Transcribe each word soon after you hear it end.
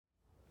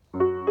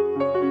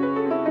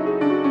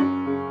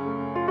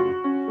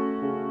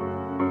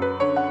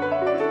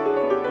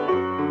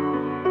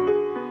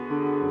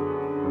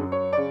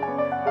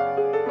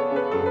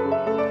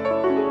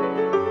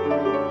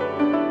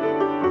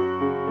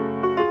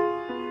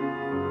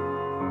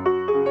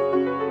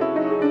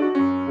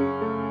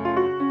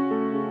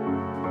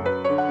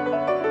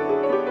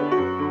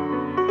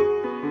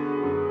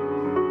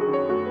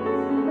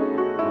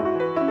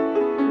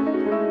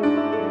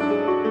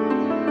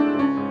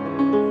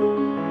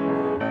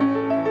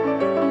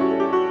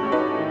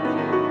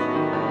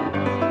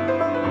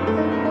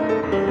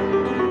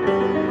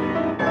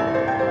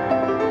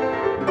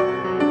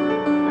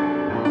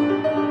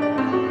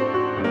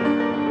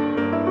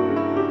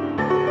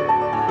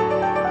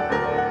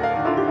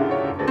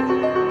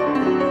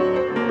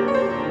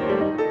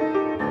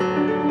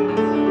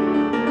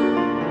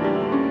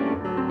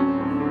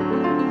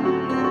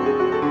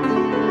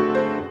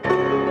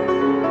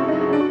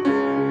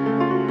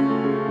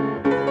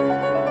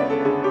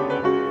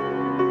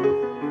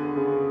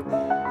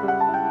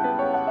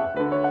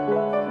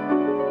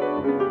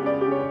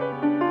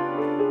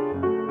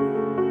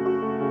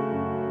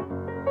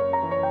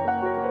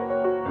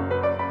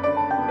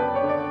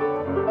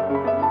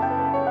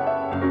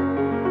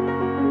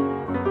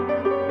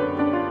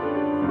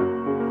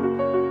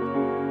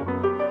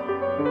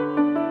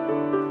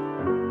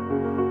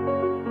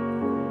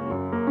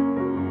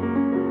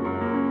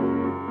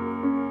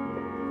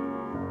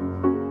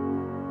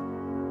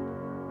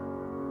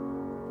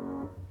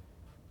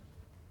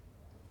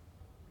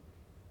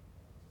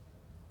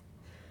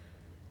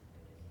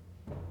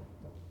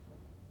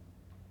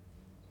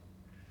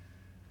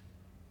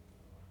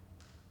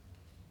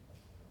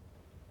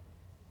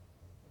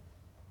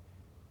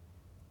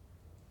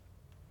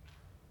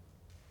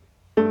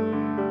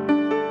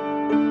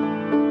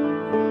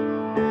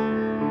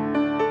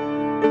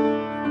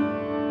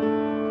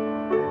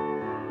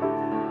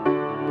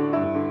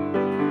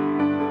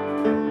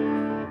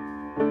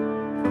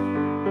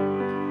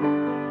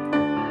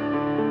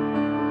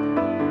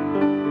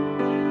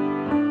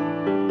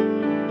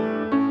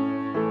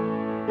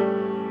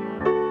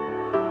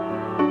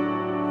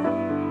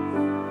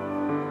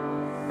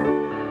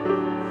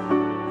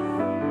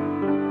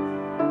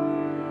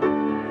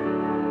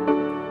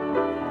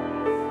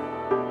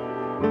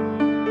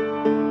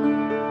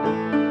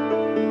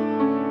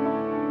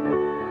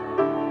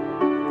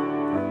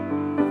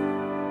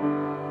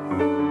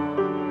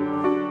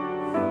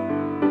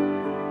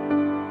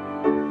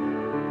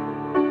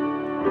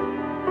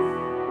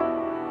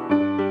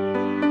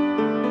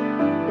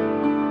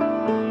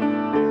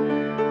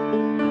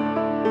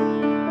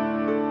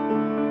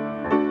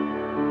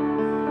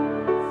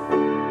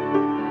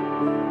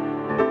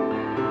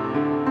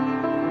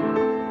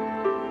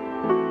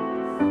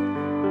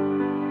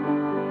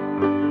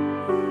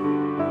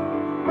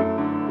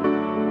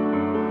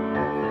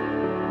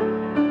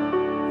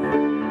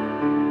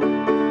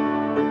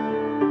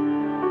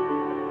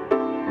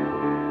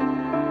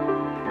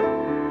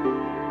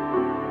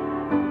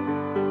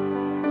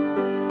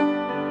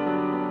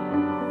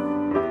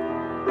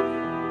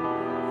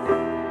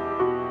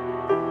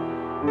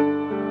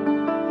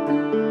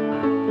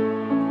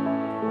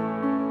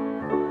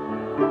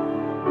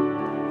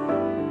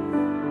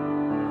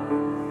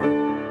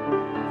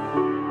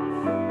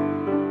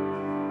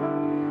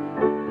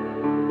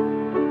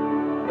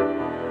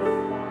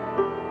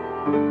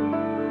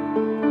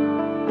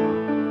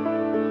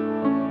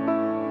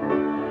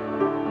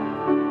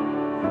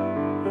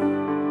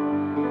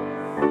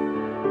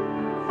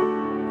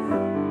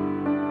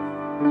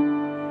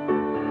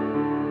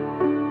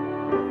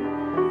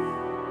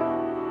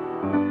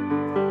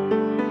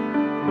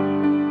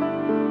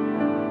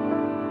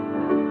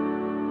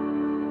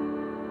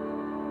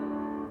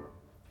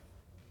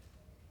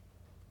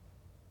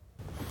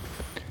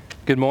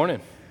Good morning.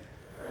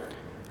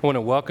 I want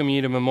to welcome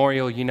you to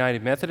Memorial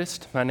United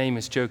Methodist. My name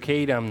is Joe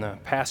Cade. I'm the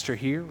pastor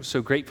here. We're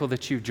so grateful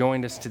that you've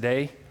joined us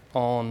today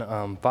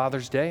on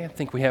Father's Day. I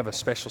think we have a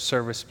special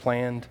service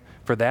planned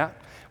for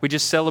that. We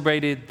just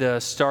celebrated the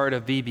start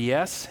of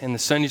VBS in the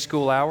Sunday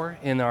School Hour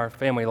in our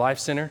Family Life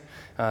Center.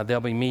 They'll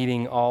be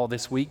meeting all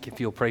this week if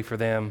you'll pray for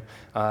them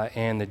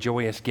and the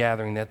joyous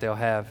gathering that they'll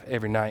have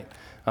every night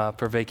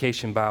for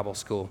Vacation Bible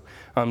School.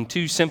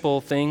 Two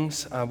simple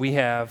things we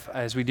have,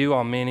 as we do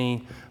on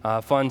many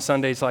fun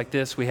Sundays like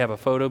this, we have a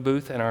photo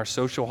booth in our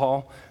social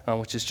hall,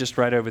 which is just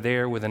right over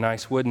there with a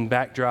nice wooden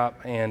backdrop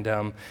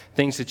and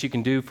things that you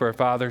can do for a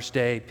Father's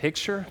Day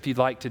picture if you'd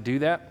like to do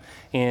that.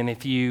 And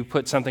if you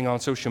put something on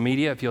social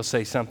media, if you'll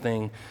say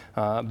something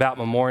about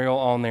Memorial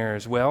on there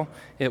as well,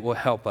 it will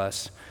help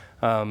us.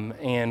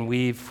 And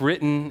we've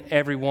written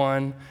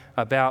everyone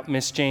about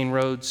Miss Jane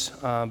Rhodes,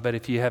 but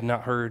if you have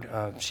not heard,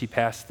 she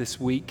passed this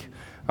week.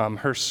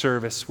 Her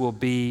service will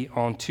be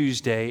on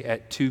Tuesday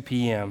at 2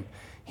 p.m.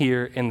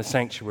 here in the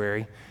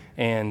sanctuary.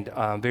 And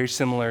very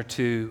similar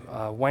to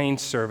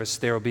Wayne's service,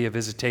 there will be a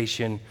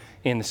visitation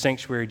in the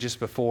sanctuary just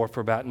before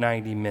for about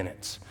 90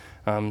 minutes.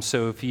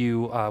 So if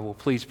you will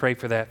please pray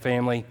for that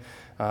family,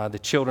 the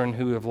children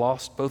who have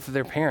lost both of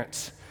their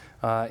parents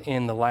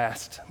in the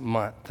last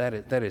month.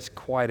 That is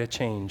quite a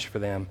change for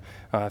them,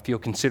 if you'll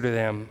consider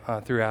them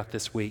throughout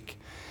this week.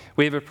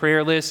 We have a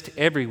prayer list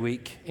every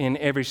week in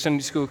every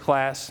Sunday school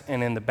class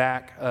and in the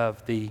back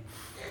of the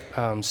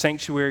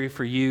sanctuary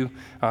for you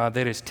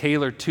that is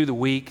tailored to the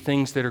week,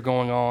 things that are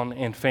going on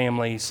in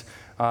families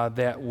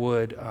that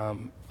would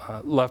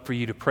love for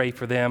you to pray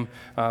for them.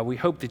 We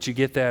hope that you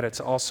get that. It's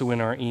also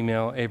in our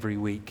email every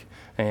week.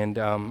 And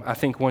I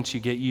think once you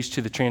get used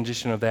to the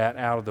transition of that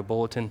out of the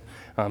bulletin,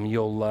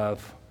 you'll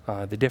love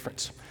the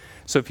difference.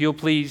 So if you'll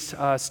please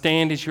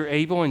stand as you're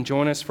able and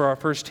join us for our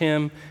first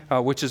hymn,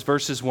 which is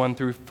verses 1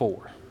 through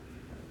 4.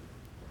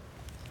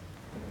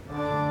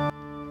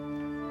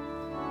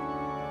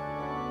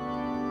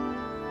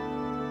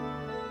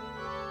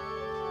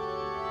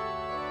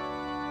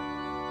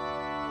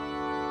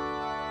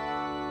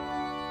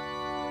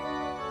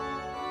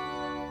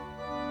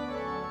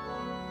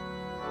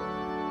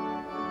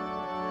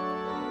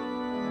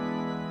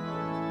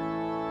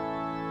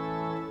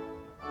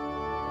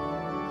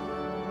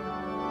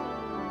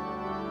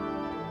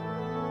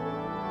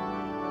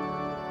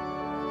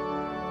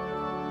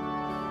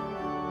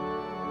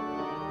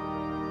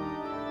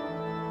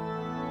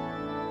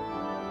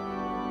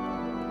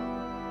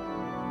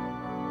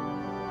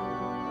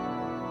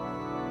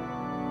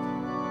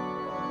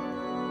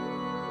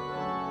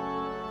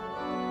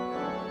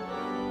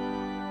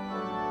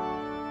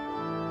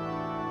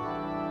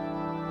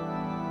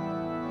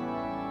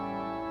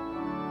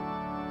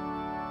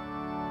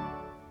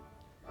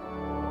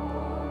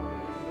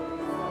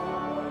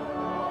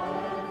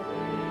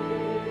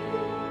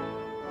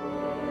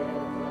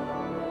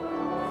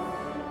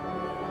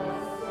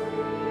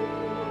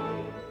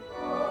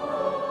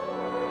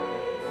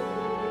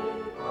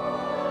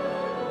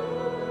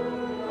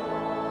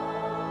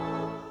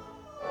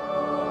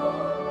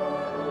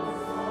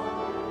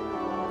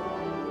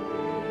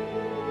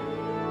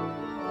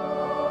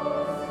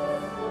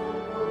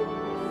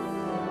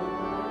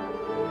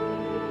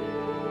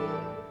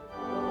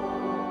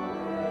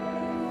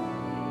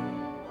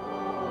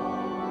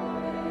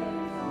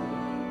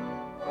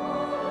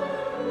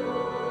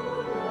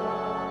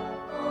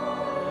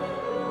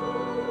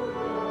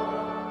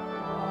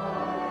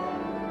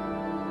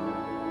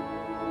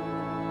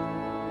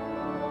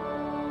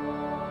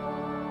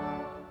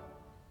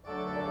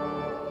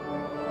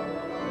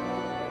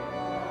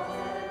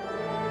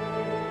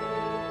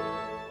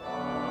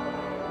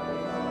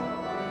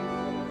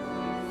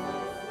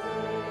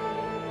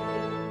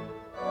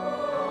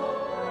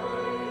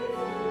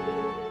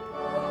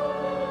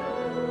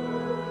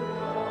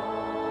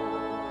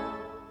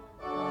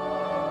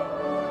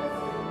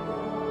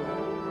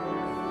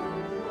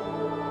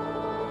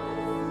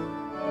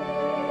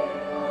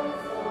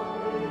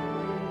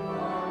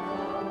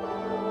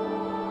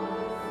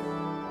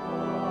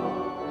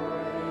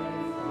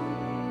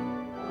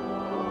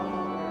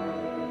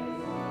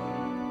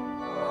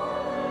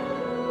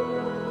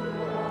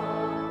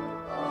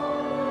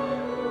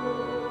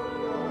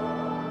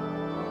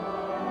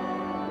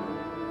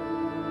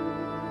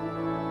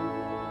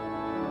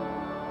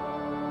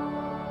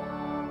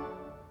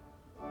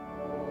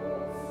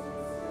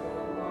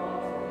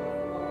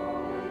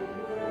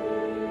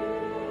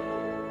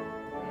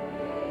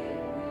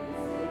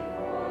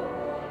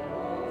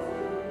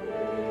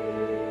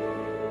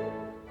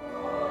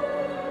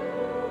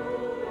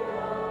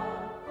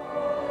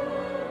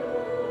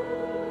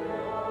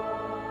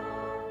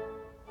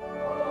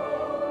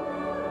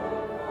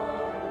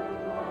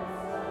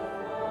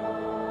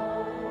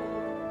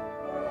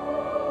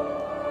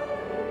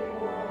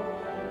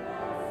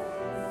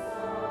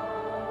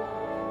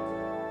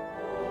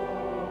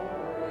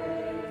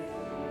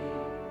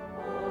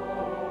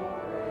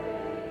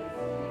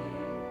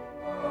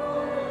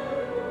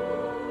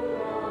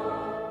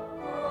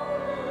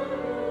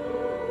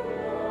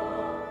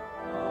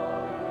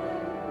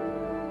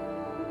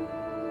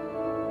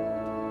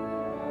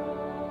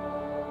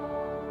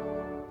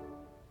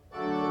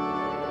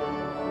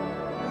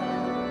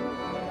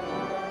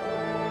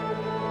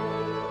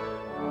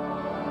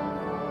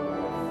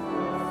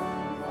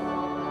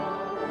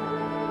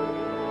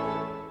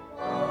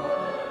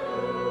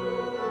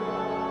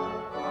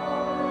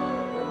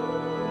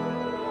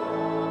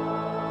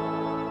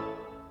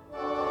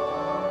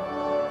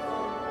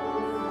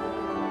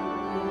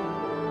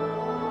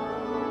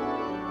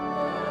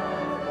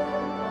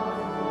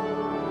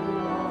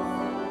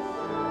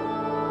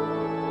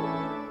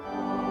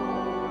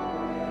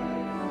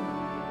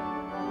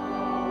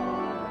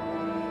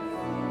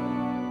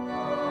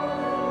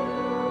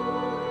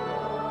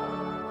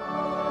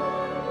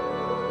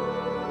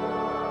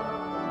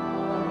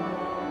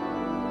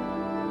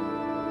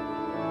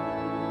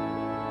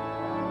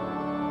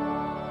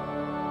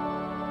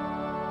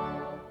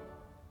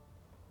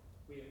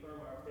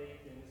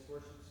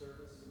 worship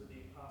service with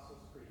the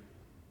Apostles' Creed.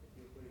 If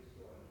you'll please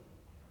join.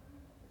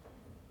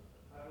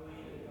 I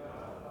believe in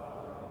God the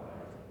Father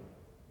Almighty,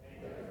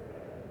 maker of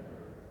heaven and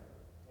earth,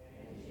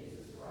 and in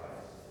Jesus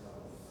Christ, His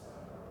only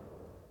Son, our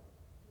Lord,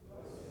 who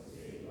was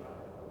conceived by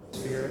the Holy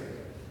Spirit,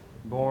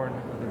 born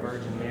of the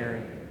Virgin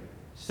Mary,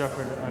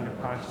 suffered under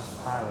Pontius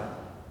Pilate,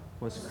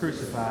 was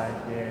crucified,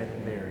 dead,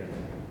 and buried.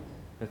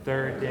 The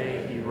third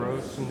day he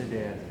rose from the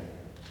dead.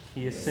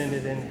 He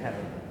ascended into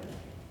heaven,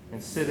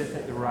 and sitteth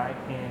at the right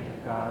hand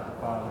of God the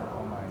Father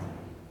Almighty.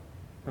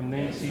 From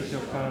thence he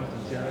shall come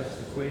to judge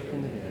the quick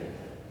and the dead.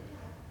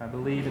 I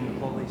believe in the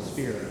Holy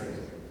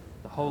Spirit,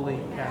 the holy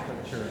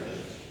Catholic Church,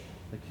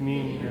 the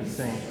communion of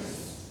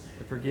saints,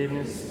 the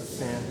forgiveness of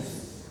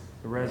sins,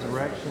 the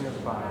resurrection of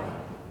the body,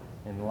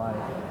 and life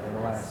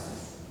everlasting.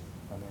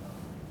 Amen.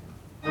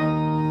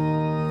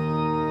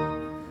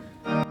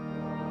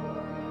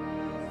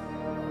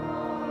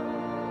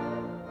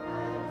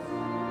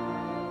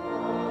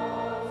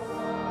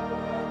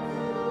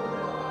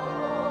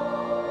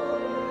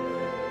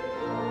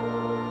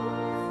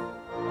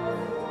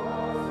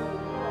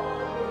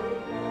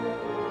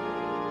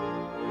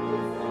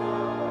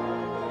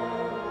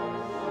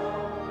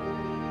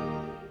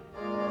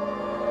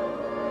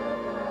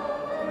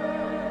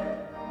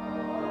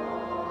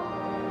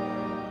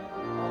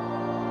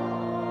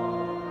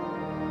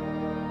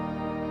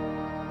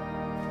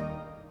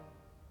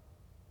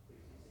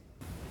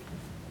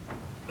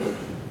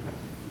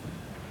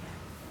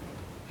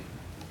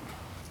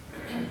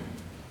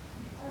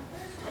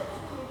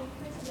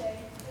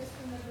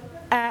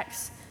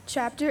 Acts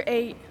chapter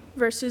 8,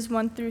 verses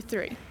 1 through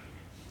 3.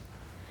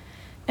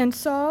 And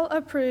Saul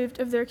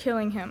approved of their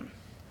killing him.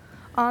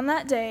 On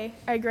that day,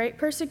 a great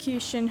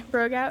persecution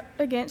broke out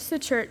against the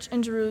church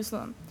in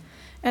Jerusalem,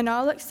 and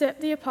all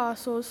except the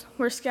apostles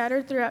were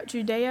scattered throughout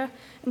Judea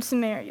and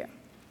Samaria.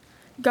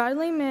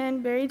 Godly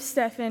men buried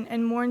Stephen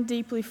and mourned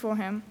deeply for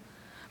him,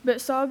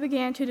 but Saul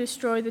began to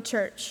destroy the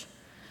church.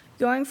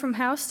 Going from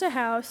house to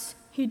house,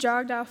 he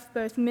dragged off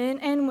both men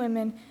and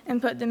women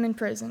and put them in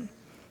prison.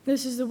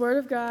 This is the word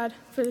of God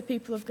for the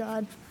people of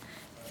God.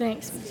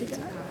 Thanks be to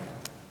God.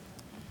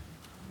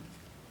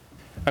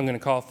 I'm going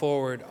to call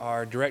forward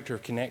our Director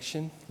of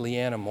Connection,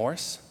 Leanna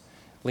Morris.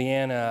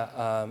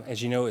 Leanna,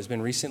 as you know, has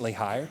been recently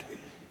hired,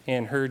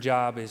 and her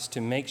job is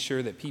to make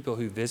sure that people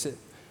who visit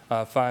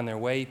find their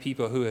way,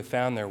 people who have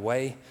found their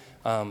way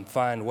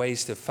find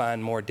ways to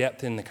find more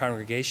depth in the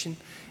congregation,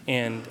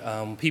 and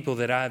people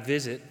that I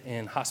visit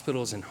in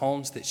hospitals and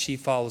homes that she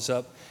follows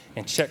up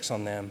and checks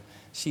on them.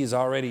 She has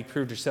already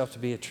proved herself to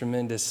be a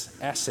tremendous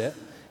asset,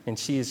 and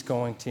she is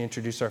going to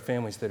introduce our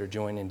families that are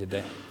joining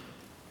today.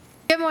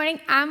 Good morning.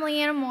 I'm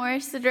Leanna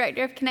Morris, the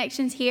Director of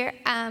Connections here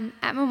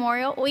at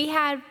Memorial. We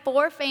had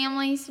 4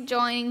 families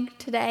joining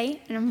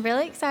today, and I'm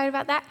really excited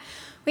about that.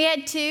 We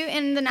had 2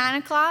 in the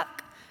 9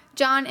 o'clock,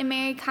 John and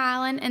Mary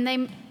Kylan, and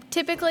they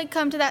typically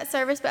come to that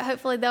service, but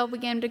hopefully they'll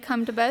begin to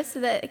come to both so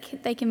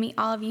that they can meet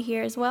all of you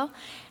here as well.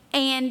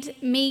 And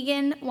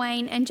Megan,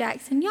 Wayne, and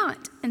Jackson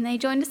Yount. And they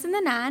joined us in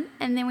the 9.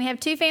 And then we have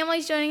 2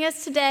 families joining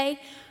us today,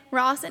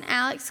 Ross and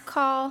Alex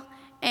Call,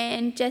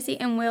 and Jesse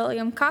and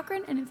William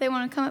Cochran. And if they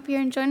want to come up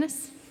here and join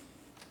us.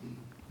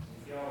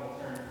 If y'all will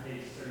turn to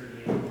page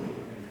 38.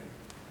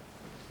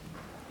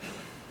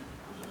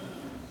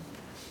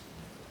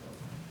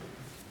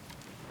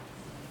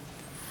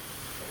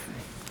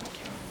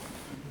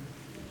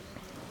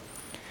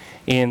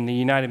 In the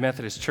United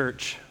Methodist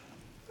Church,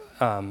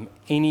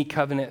 any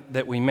covenant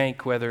that we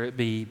make, whether it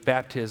be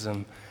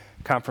baptism,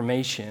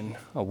 confirmation,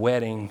 a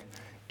wedding,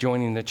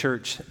 joining the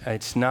church,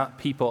 it's not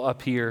people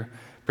up here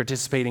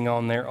participating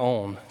on their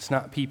own. It's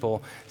not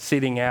people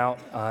sitting out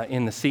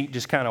in the seat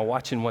just kind of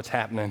watching what's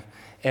happening.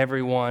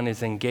 Everyone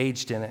is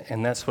engaged in it,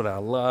 and that's what I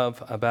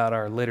love about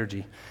our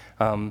liturgy.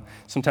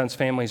 Sometimes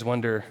families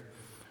wonder,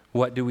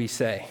 what do we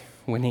say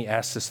when he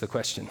asks us the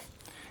question?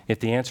 If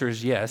the answer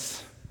is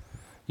yes,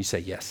 you say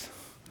yes.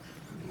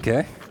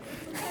 Okay?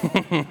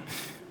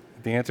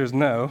 If the answer is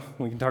no,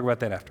 we can talk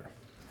about that after.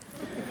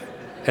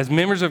 As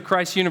members of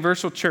Christ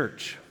Universal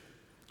Church,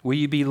 will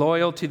you be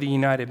loyal to the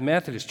United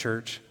Methodist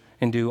Church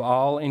and do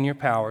all in your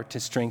power to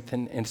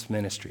strengthen its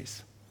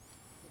ministries?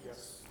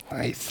 Yes.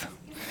 Nice.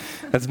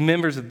 As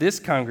members of this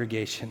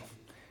congregation,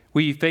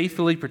 will you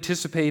faithfully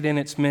participate in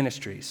its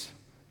ministries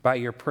by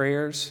your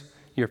prayers,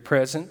 your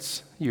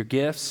presence, your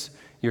gifts,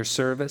 your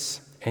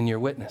service, and your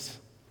witness?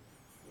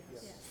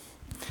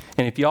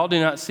 And if y'all do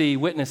not see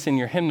witness in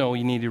your hymnal,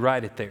 you need to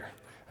write it there.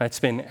 It's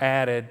been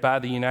added by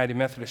the United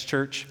Methodist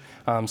Church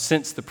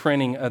since the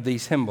printing of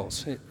these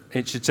hymnals.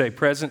 It should say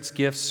presence,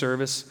 gifts,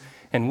 service,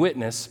 and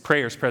witness.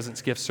 Prayers,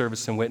 presence, gifts,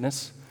 service, and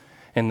witness.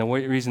 And the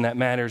reason that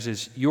matters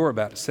is you're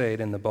about to say it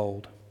in the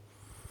bold.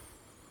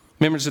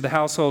 Members of the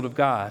household of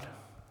God,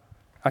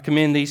 I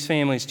commend these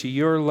families to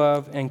your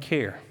love and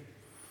care.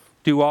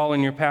 Do all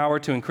in your power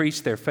to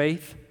increase their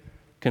faith,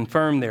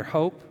 confirm their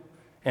hope,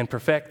 and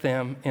perfect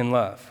them in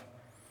love.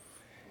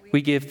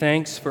 We give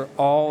thanks for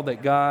all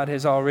that God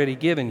has already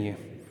given you,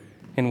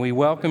 and we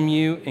welcome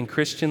you in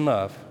Christian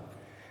love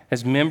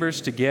as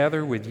members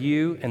together with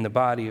you in the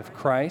body of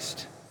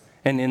Christ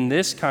and in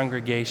this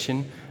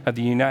congregation of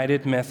the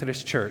United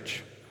Methodist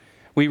Church.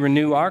 We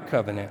renew our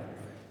covenant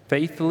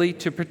faithfully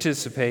to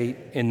participate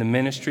in the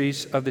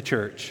ministries of the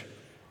church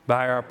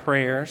by our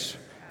prayers,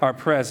 our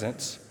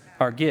presence,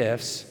 our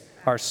gifts,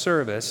 our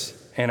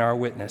service, and our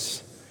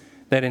witness,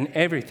 that in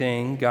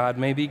everything God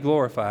may be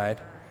glorified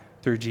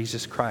through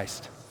Jesus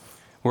Christ.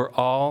 We're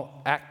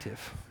all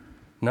active.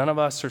 None of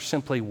us are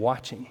simply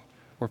watching.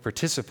 We're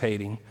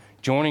participating,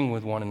 joining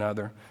with one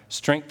another,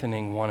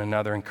 strengthening one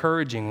another,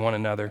 encouraging one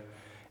another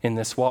in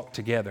this walk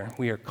together.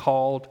 We are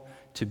called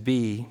to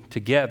be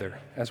together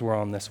as we're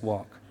on this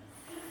walk.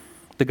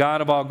 The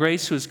God of all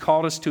grace, who has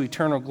called us to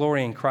eternal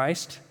glory in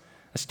Christ,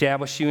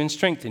 establish you and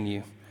strengthen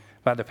you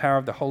by the power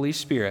of the Holy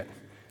Spirit,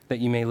 that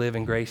you may live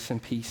in grace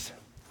and peace.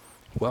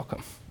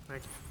 Welcome.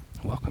 Thank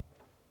you. Welcome.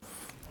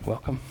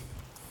 Welcome.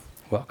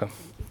 Welcome.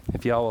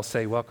 If y'all will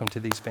say welcome to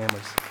these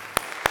families.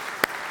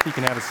 You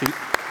can have a seat.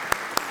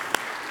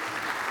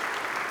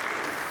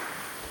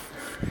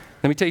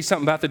 Let me tell you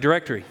something about the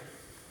directory.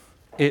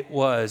 It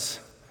was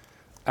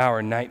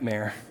our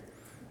nightmare.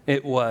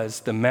 It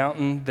was the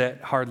mountain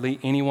that hardly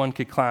anyone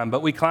could climb,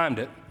 but we climbed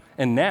it.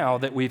 And now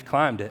that we've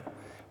climbed it,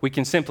 we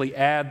can simply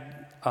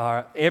add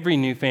every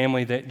new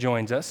family that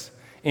joins us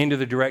into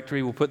the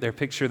directory. We'll put their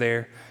picture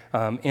there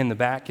in the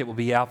back. It will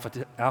be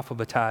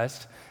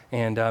alphabetized,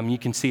 and you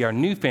can see our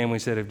new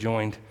families that have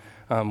joined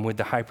with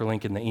the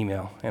hyperlink in the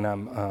email. And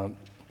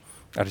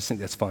I just think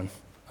that's fun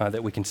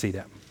that we can see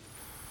that.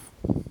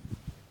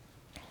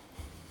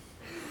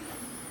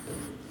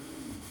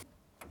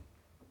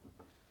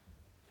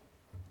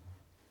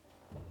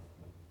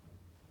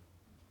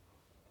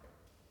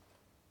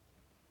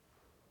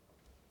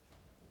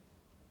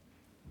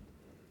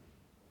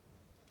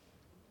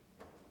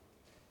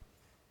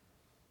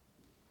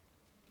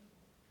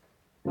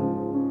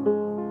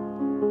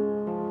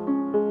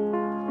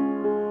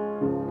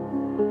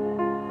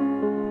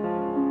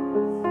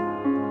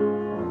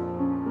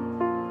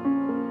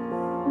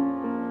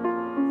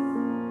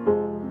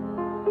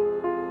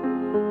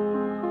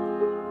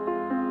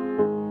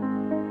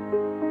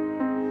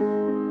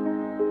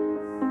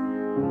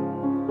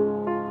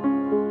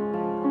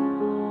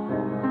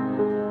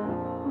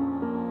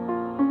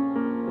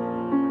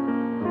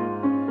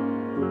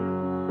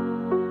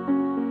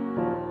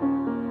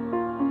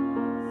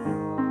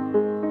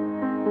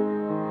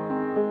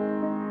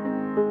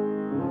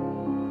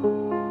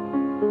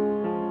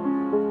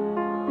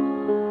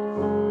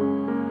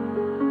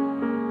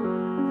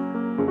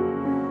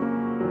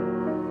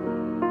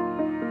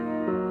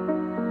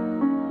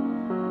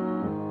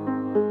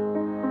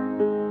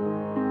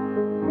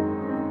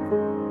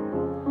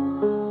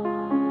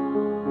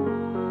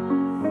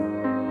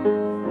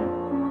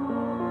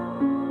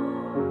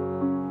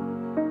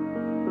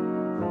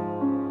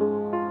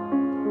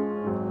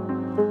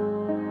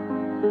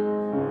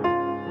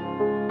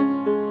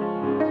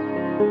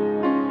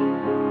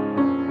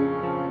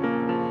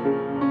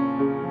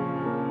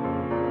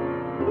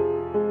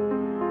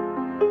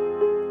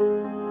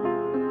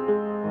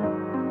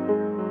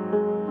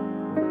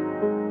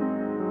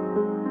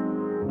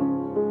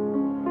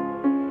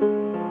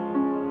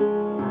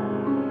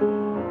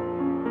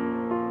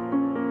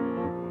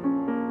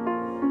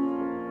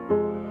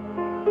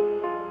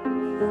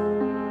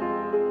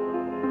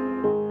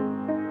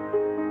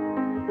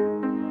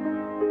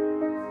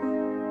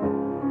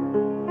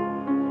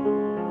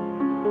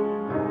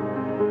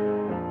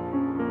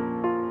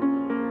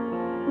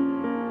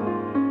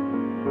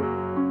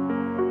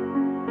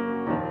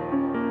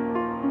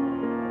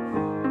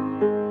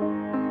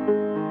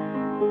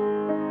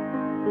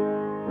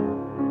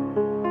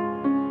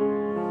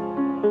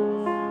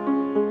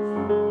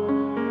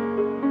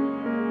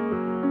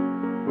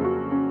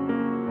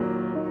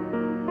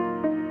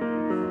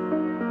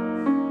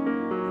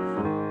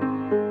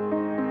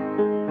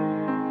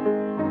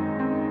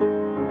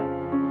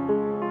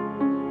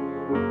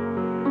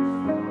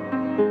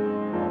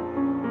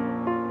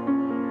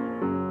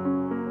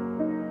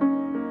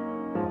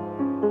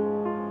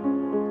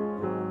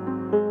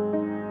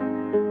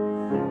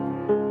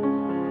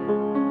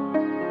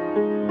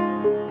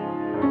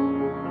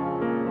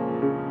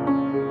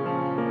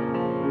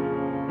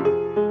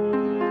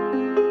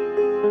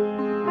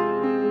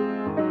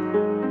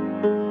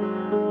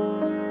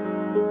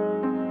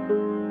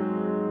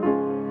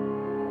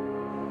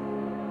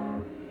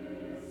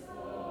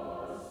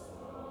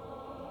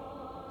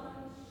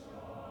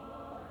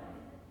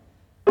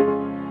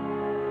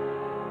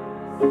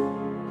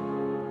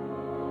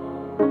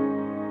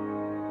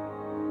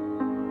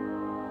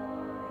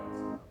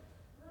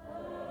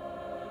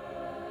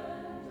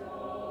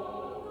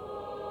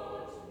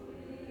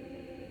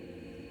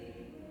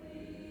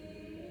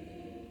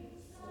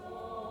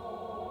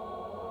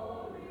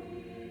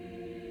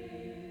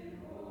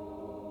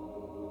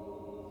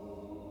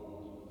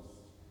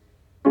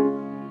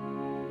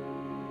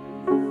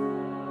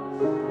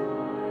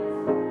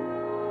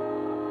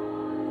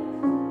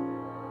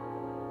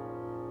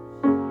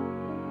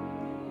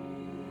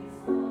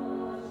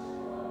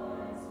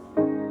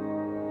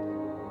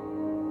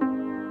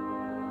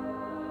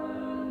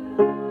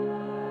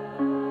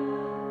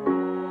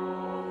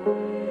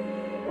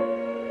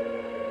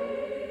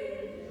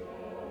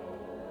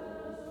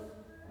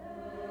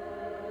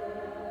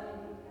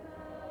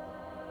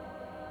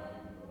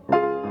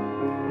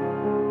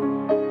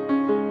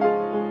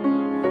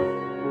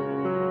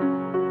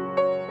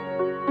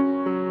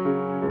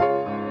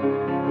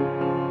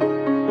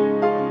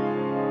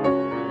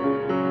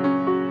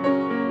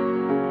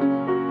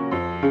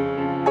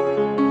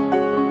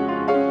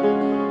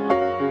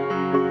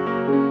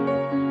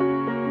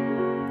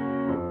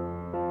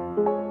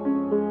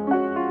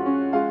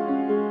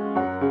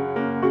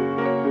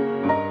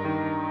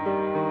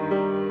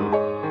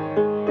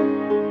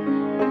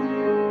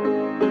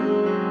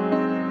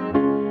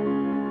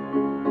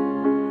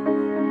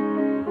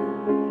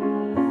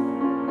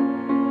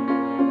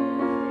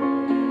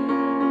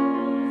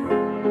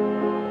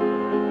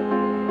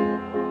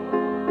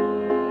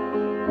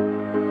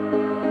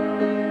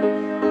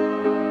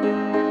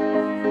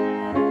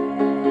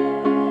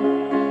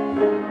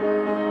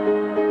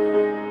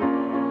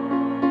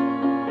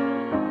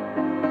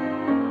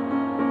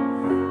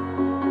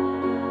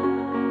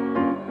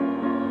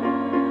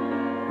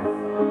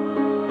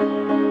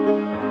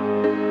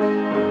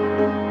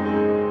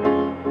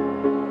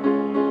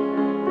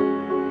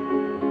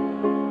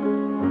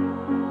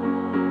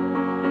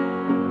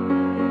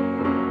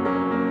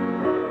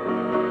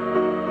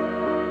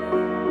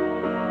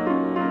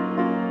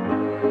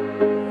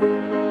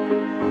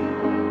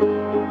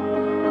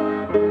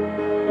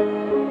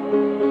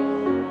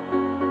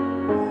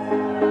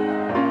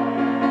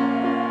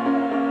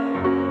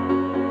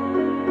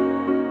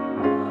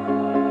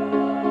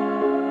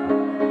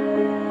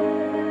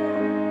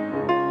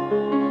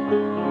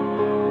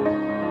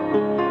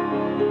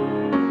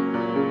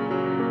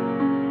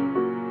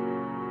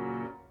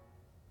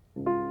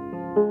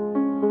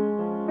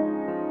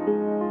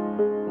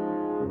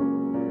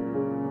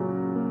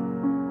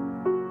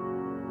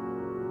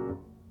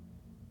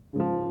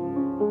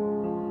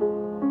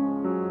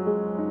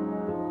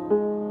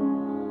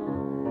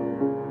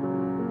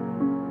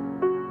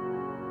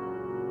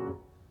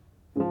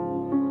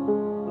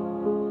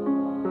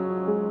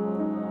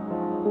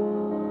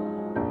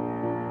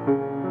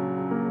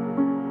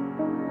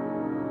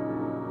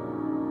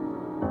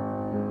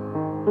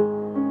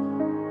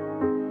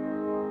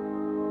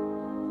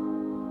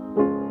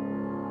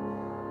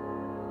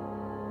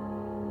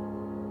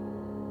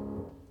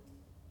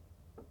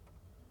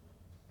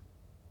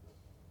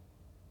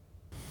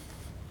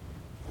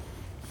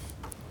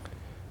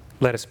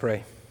 Let us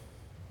pray.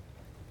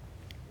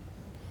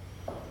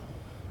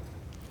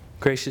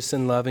 Gracious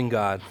and loving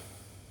God,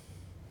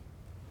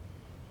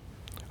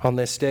 on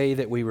this day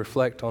that we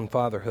reflect on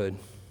fatherhood,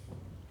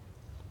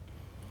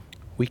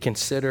 we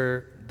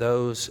consider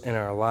those in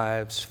our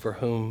lives for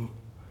whom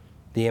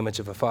the image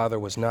of a father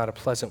was not a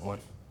pleasant one.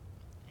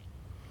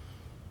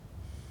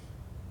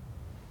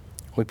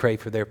 We pray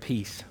for their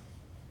peace,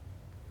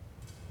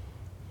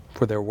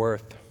 for their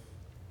worth,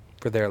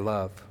 for their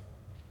love.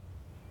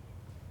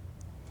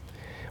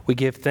 We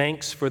give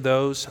thanks for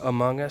those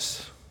among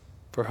us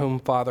for whom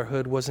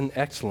fatherhood was an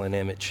excellent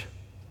image.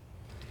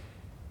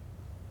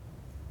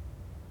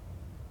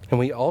 And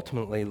we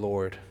ultimately,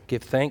 Lord,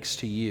 give thanks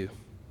to you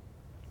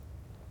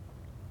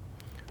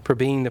for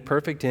being the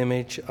perfect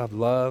image of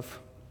love,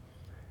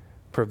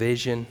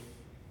 provision,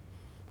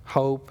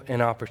 hope,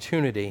 and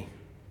opportunity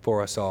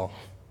for us all.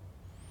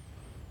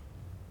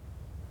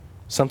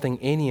 Something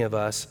any of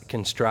us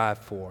can strive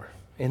for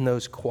in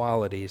those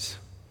qualities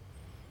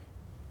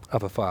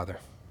of a father.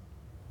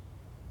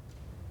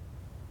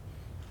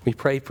 We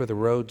pray for the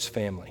Rhodes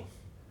family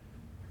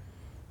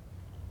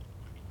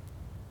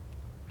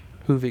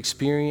who've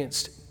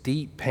experienced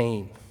deep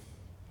pain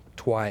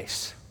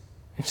twice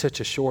in such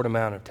a short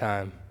amount of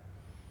time.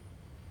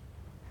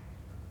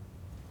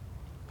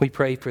 We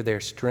pray for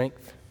their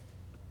strength,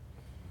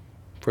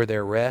 for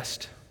their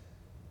rest,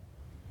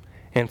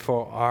 and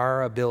for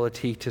our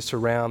ability to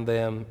surround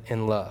them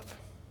in love.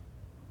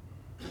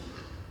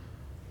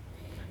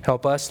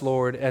 Help us,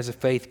 Lord, as a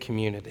faith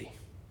community,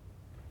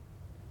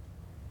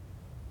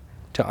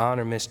 to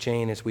honor Miss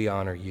Jane as we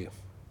honor you.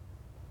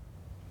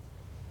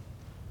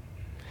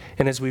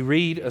 And as we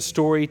read a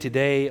story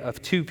today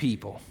of two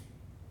people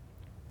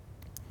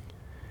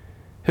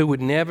who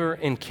would never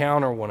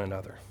encounter one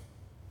another,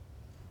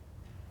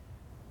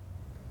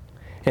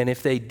 and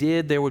if they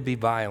did, there would be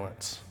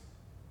violence,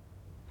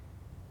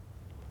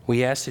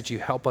 we ask that you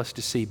help us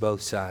to see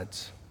both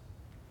sides.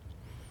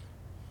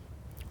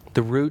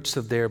 The roots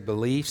of their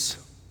beliefs,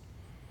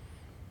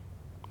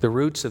 the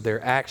roots of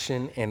their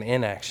action and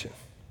inaction,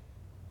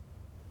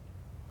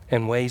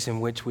 and ways in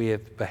which we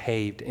have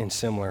behaved in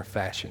similar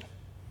fashion.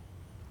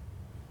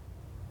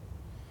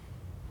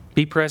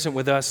 Be present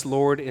with us,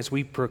 Lord, as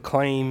we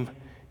proclaim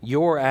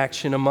your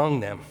action among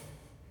them.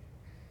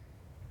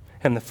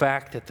 And the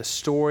fact that the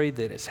story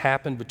that has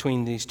happened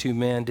between these two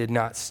men did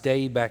not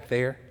stay back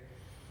there,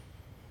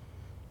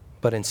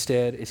 but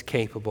instead is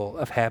capable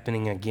of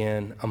happening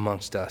again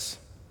amongst us.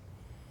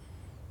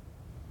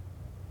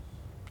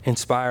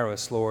 Inspire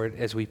us, Lord,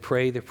 as we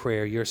pray the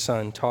prayer your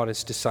Son taught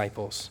his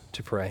disciples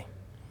to pray.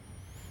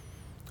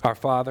 Our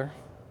Father,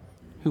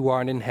 who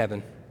art in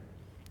heaven,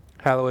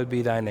 hallowed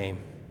be thy name.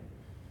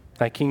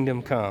 Thy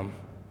kingdom come,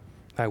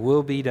 thy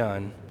will be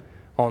done,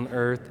 on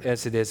earth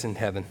as it is in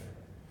heaven.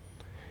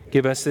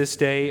 Give us this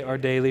day our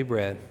daily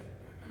bread,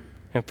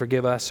 and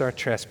forgive us our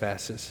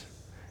trespasses,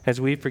 as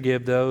we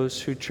forgive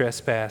those who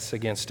trespass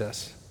against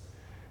us.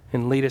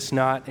 And lead us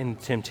not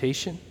into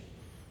temptation,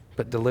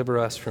 but deliver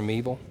us from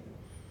evil.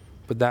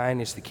 For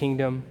thine is the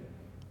kingdom,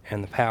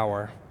 and the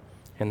power,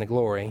 and the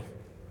glory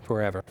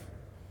forever.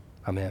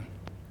 Amen.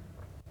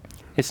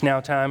 It's now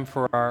time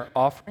for our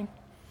offering,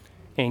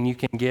 and you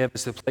can give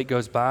as the plate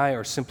goes by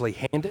or simply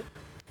hand it.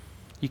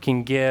 You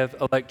can give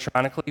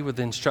electronically with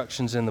the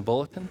instructions in the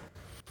bulletin.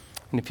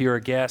 And if you're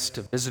a guest,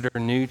 a visitor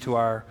new to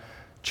our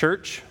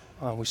church,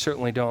 we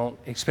certainly don't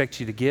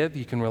expect you to give.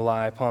 You can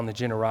rely upon the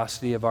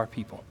generosity of our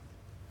people.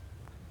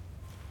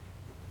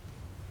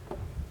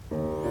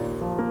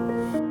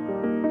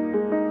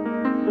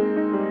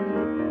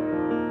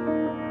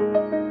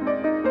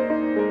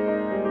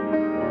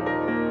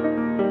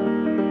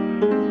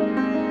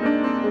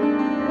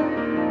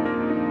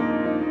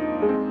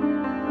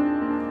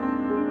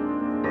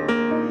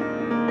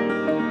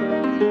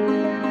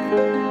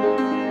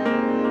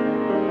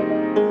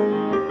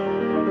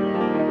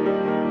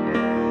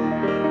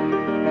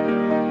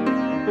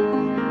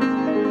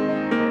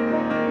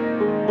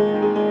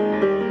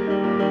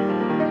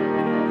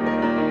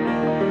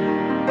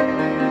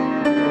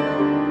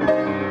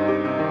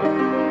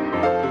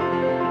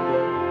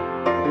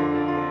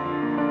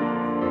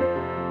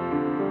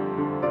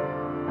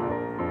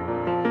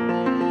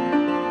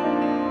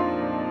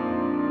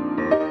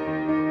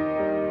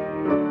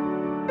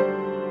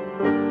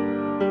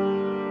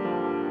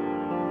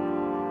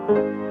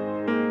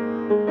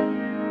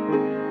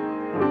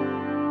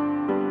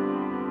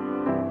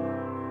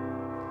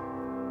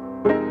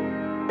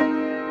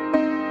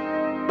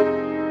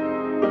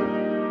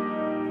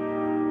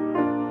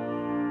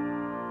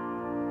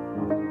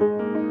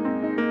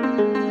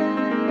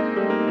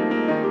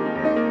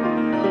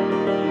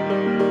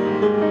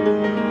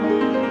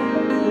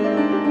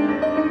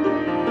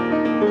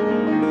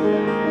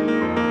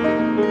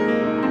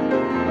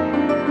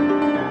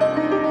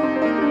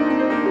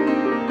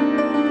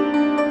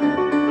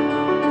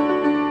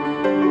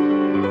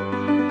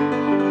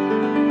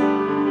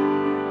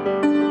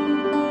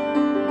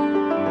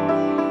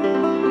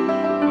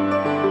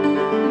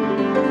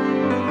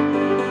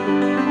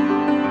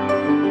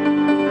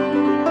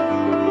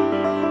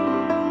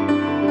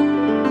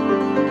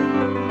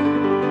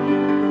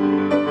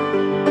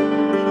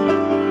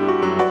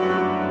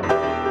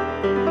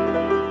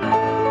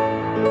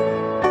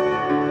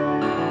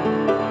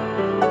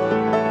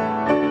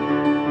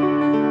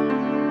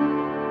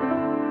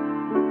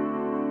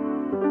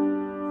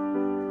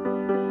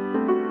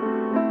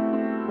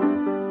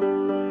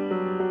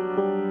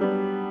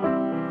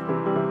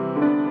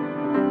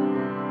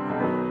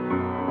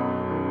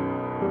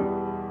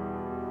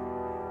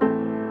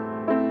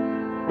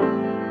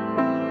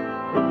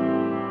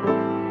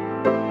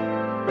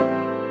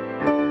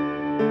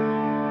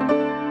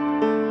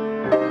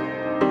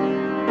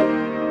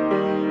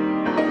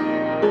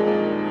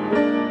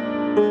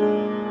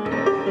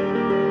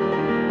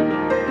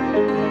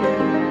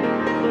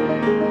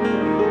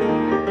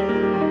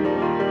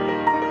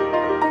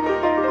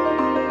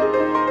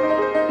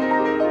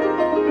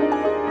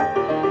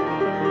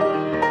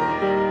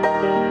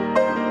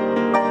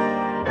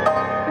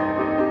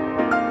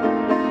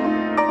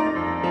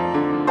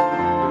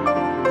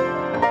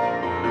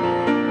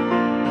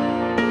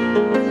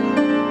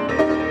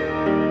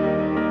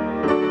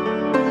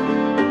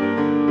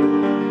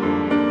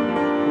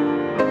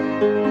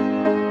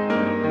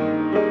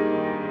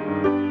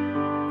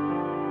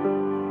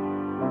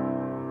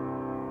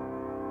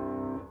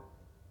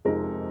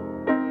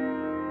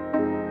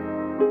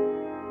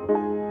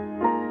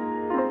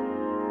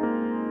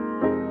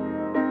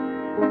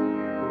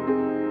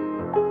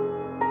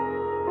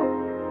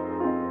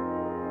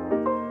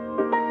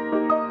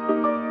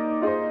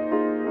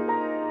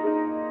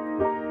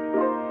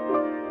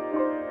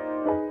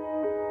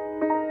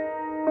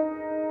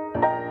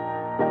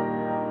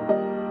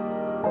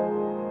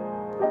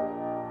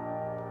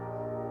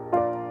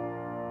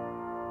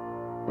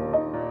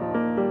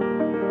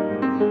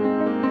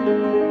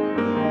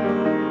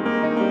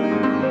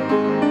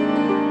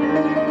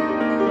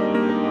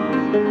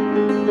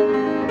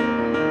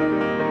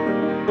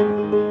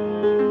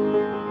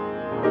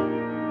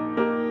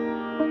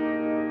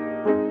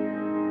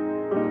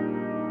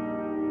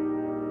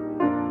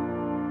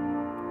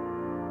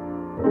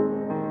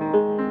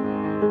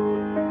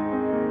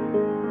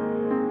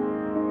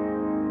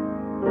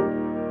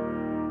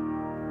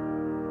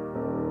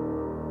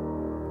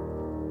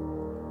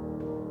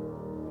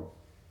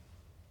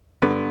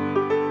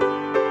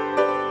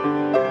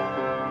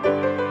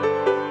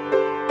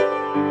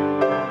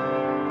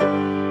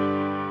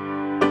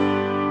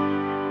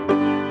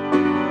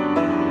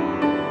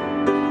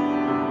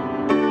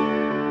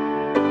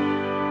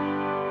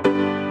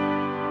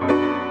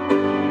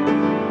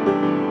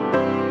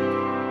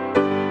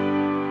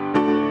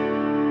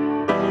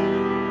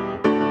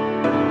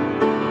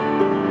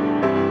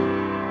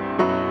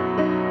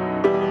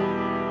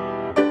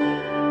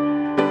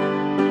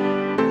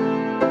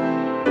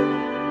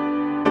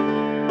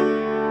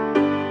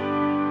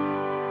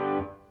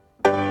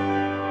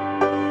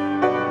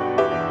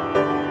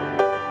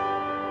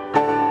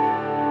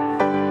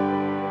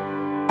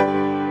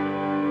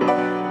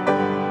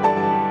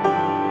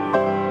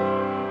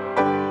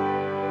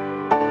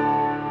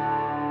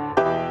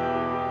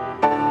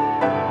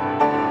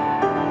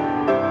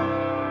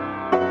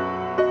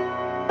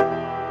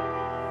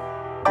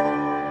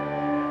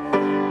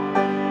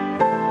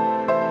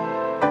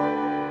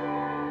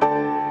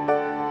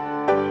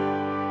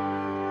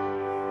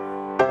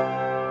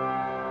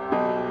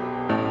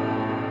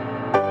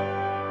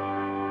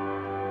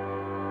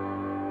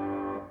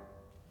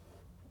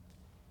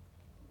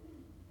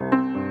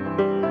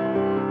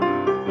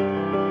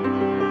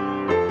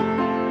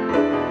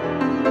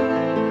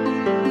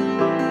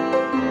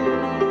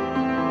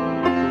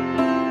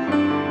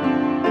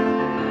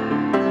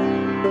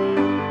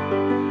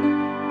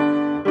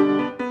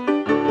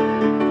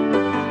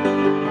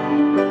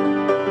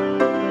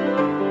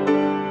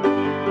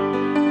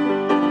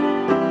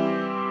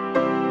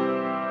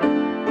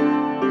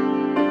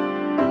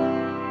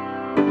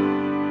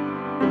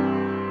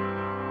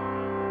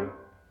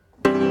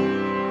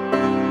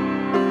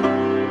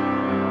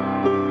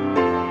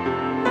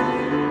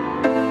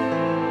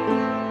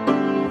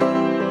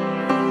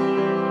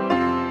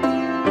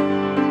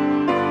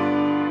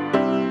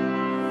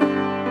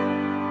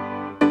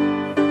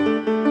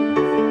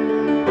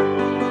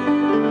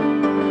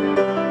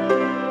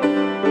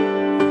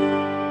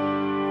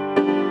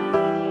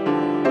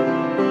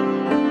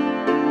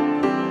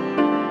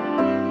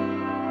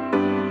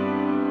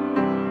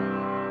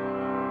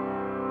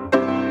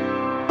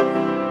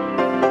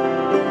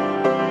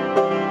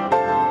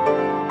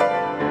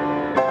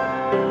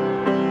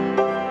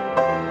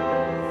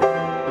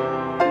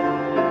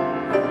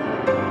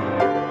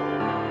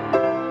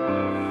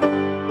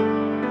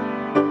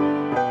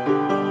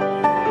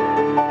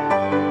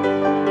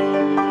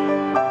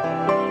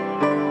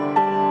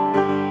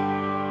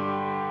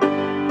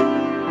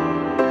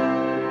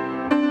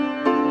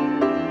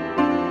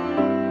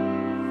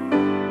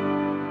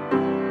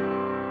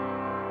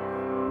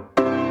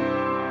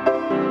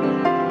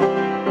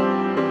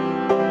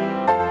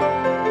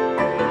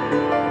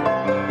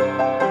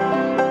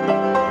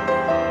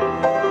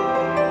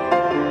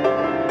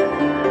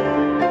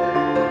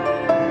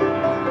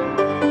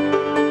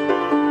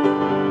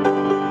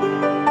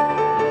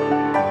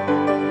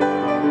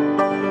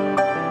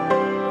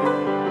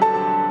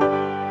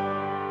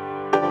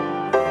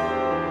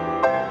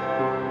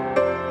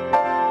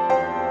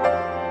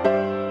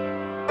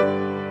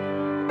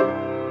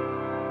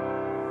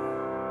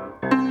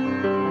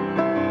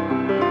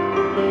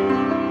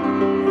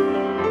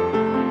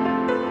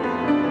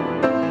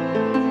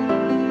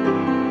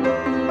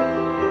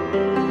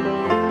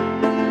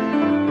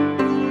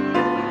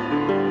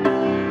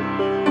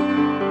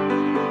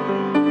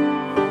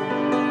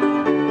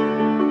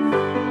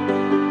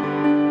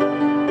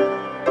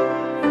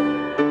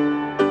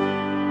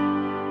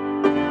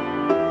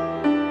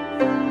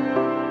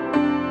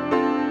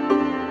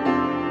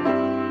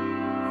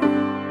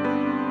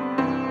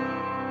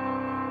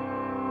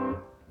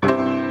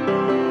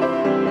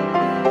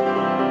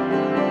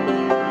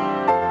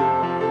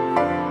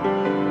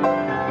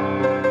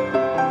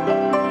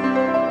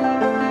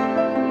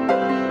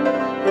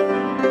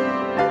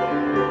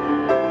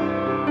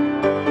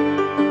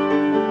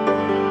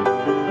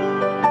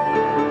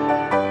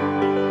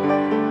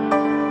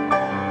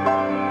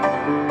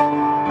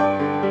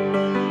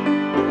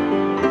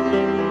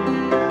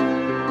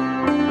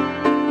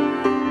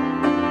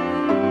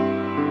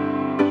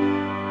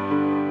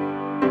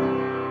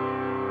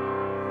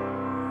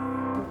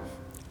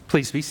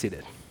 Please be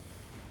seated.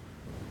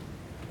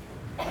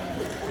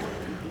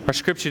 Our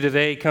scripture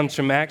today comes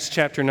from Acts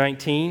chapter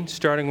 19,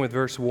 starting with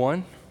verse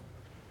 1.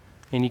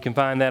 And you can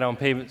find that on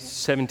page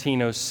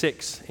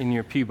 1706 in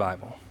your pew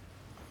Bible.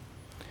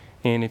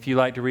 And if you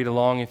like to read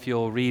along, if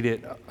you'll read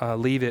it,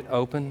 leave it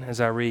open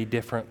as I read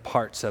different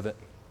parts of it.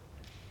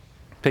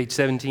 Page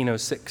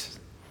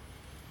 1706.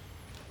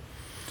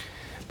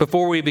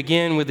 Before we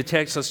begin with the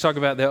text, let's talk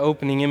about the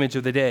opening image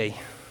of the day,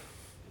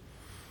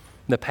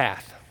 the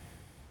path.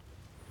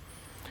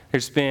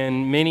 There's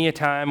been many a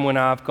time when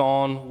I've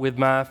gone with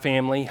my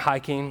family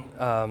hiking,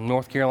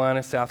 North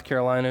Carolina, South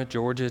Carolina,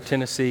 Georgia,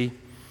 Tennessee,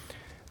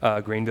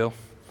 Greenville,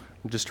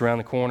 just around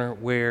the corner,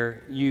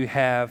 where you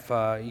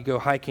go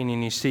hiking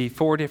and you see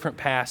 4 different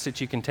paths that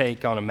you can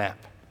take on a map.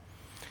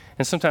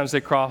 And sometimes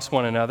they cross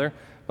one another,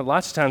 but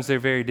lots of times they're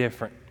very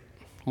different.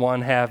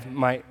 One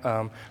might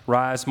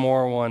rise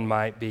more, one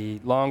might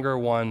be longer,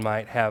 one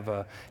might have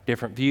a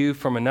different view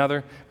from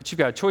another, but you've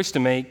got a choice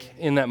to make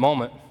in that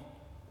moment.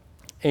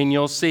 And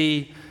you'll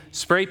see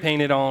spray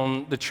painted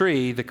on the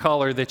tree the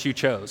color that you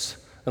chose,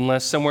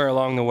 unless somewhere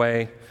along the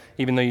way,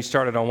 even though you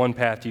started on one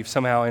path, you've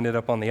somehow ended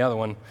up on the other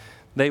one.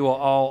 They will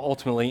all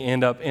ultimately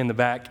end up in the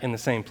back in the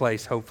same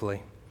place,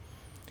 hopefully.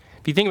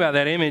 If you think about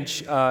that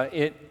image,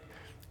 it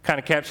kind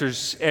of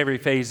captures every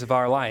phase of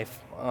our life.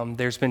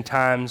 There's been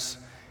times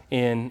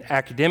in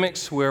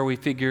academics where we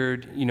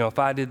figured, if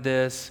I did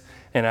this,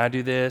 and I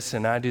do this,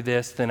 and I do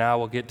this, then I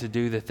will get to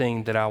do the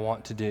thing that I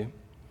want to do.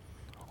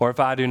 Or if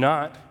I do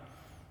not,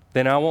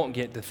 then I won't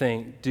get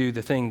to do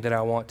the thing that I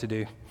want to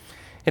do.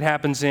 It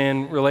happens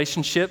in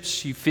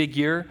relationships. You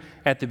figure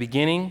at the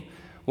beginning,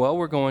 well,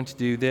 we're going to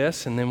do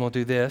this, and then we'll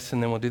do this,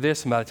 and then we'll do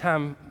this. And by the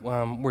time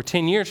we're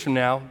 10 years from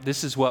now,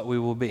 this is what we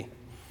will be.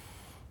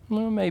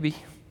 Well, maybe.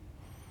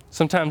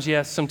 Sometimes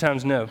yes,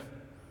 sometimes no. When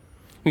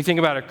you think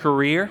about a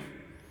career,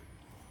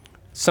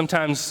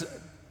 sometimes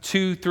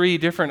 2-3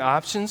 different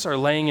options are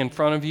laying in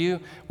front of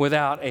you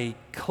without a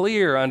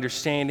clear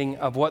understanding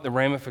of what the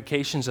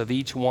ramifications of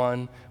each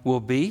one will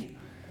be.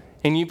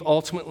 And you've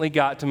ultimately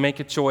got to make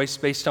a choice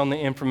based on the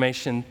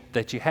information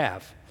that you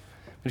have.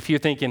 But if you're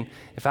thinking,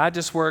 if I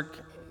just work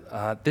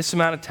this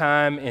amount of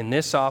time in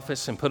this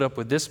office and put up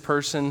with this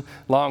person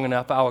long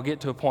enough, I will get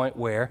to a point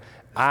where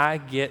I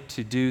get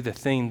to do the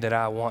thing that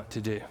I want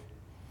to do.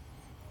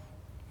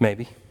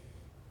 Maybe.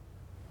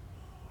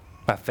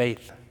 By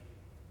faith.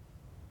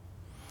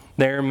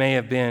 There may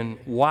have been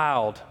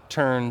wild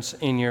turns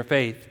in your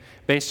faith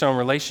based on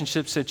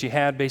relationships that you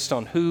had, based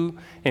on who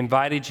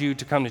invited you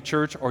to come to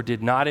church or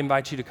did not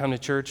invite you to come to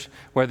church,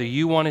 whether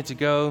you wanted to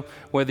go,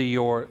 whether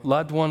your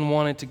loved one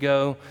wanted to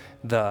go,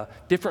 the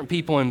different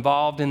people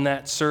involved in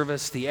that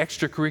service, the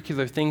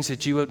extracurricular things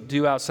that you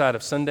do outside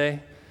of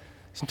Sunday.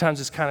 Sometimes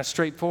it's kind of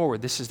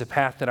straightforward. This is the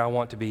path that I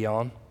want to be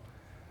on.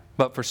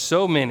 But for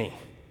so many,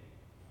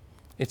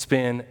 it's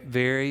been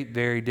very,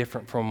 very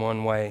different from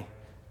one way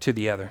to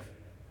the other.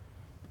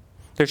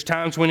 There's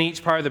times when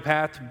each part of the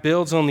path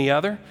builds on the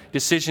other,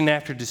 decision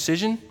after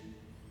decision.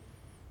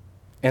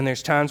 And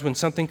there's times when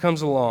something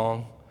comes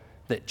along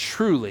that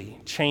truly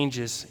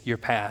changes your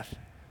path.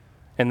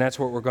 And that's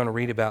what we're going to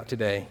read about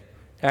today.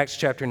 Acts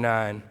chapter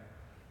 9,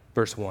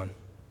 verse 1.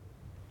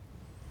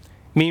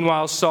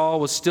 Meanwhile, Saul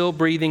was still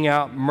breathing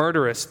out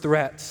murderous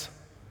threats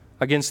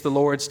against the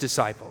Lord's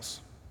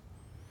disciples.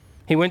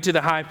 He went to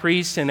the high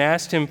priest and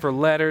asked him for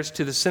letters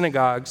to the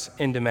synagogues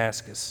in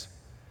Damascus,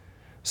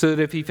 so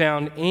that if he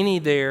found any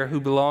there who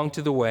belonged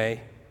to the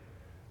way,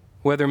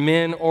 whether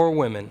men or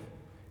women,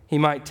 he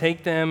might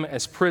take them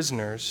as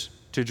prisoners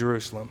to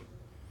Jerusalem.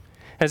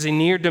 As he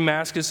neared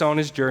Damascus on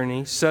his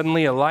journey,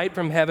 suddenly a light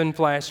from heaven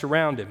flashed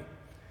around him.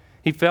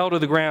 He fell to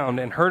the ground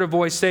and heard a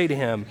voice say to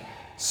him,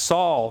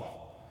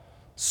 "Saul,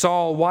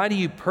 Saul, why do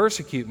you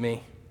persecute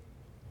me?"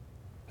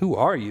 "Who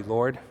are you,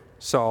 Lord?"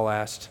 Saul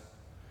asked.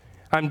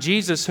 "I'm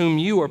Jesus whom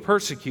you are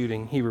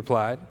persecuting," he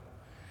replied.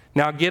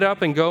 "Now get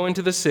up and go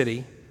into the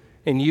city,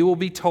 and you will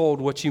be told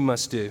what you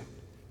must do."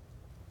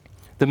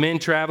 The men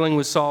traveling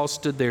with Saul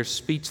stood there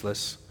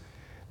speechless.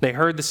 They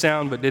heard the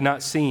sound but did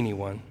not see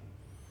anyone.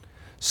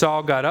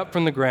 Saul got up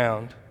from the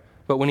ground,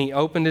 but when he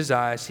opened his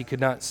eyes, he could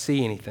not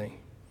see anything.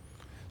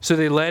 So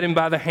they led him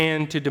by the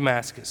hand to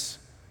Damascus.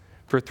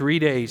 For 3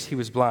 days he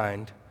was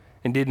blind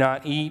and did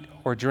not eat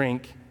or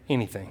drink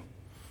anything.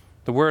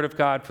 The word of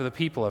God for the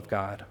people of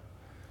God.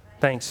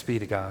 Thanks be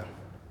to God.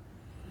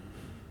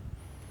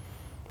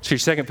 So your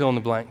second fill in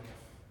the blank.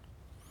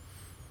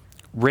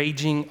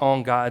 Raging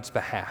on God's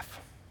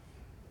behalf.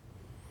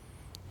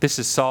 This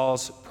is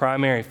Saul's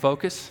primary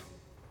focus.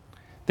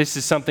 This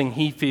is something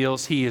he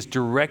feels he is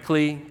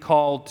directly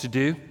called to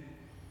do.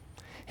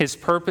 His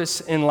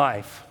purpose in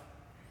life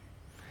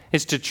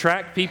is to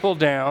track people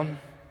down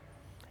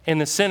in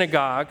the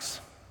synagogues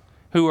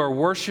who are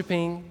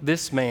worshiping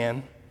this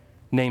man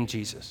named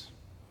Jesus,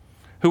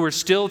 who are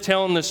still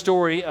telling the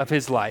story of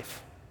his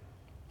life.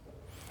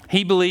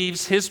 He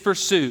believes his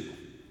pursuit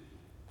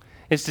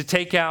is to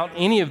take out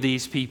any of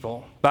these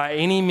people by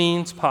any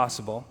means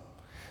possible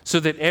so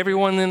that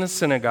everyone in the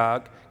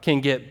synagogue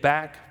can get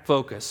back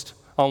focused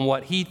on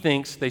what he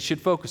thinks they should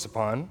focus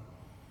upon,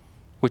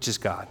 which is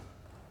God.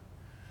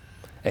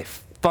 A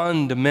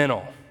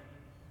fundamental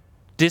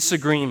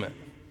disagreement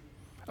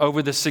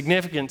over the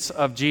significance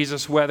of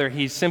Jesus, whether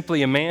he's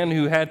simply a man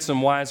who had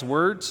some wise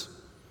words,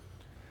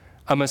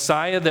 a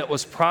Messiah that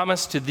was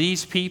promised to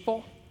these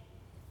people,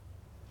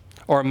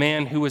 or a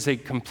man who was a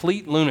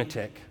complete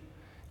lunatic,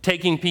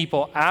 taking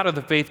people out of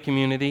the faith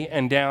community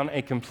and down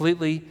a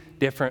completely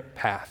different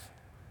path.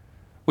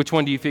 Which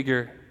one do you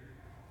figure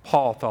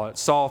Saul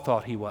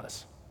thought he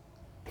was?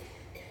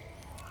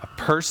 A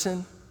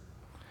person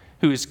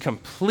who is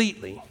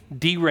completely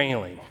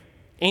derailing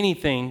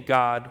anything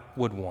God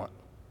would want.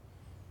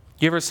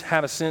 You ever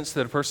have a sense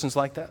that a person's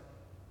like that?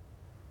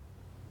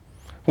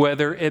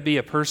 Whether it be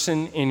a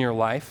person in your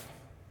life,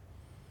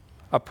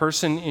 a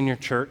person in your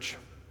church,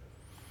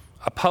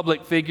 a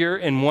public figure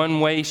in one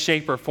way,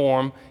 shape, or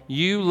form,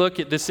 you look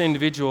at this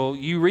individual,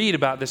 you read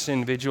about this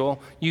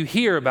individual, you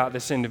hear about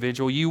this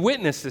individual, you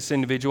witness this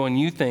individual, and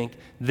you think,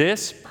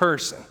 this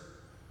person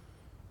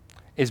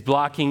is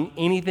blocking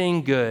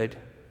anything good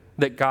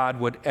that God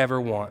would ever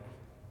want.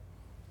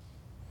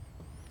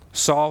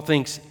 Saul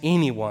thinks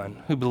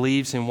anyone who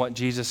believes in what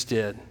Jesus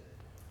did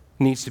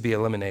needs to be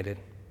eliminated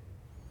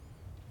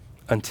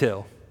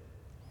until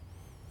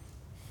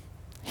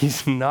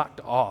he's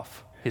knocked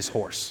off his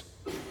horse.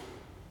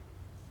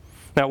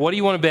 Now, what do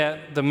you want to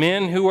bet? The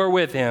men who are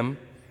with him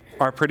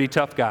are pretty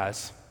tough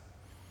guys.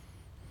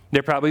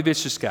 They're probably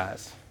vicious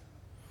guys.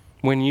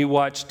 When you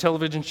watch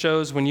television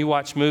shows, when you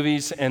watch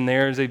movies, and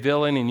there's a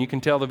villain, and you can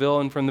tell the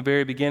villain from the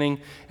very beginning,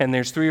 and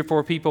there's 3 or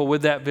 4 people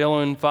with that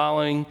villain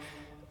following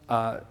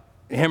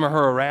him or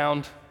her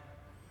around,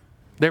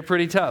 they're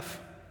pretty tough.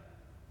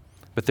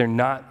 But they're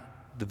not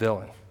the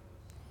villain.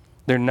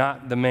 They're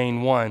not the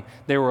main one.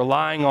 They were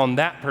relying on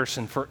that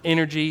person for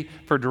energy,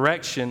 for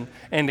direction,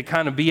 and to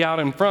kind of be out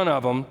in front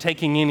of them,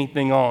 taking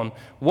anything on.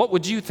 What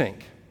would you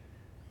think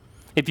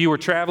if you were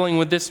traveling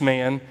with this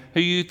man who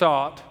you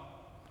thought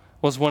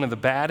was one of the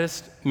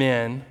baddest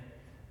men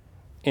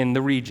in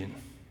the region,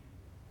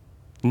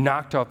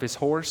 knocked off his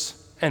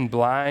horse and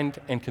blind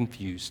and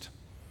confused?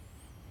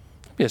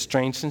 It'd be a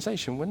strange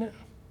sensation, wouldn't it?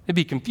 It'd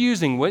be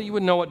confusing. You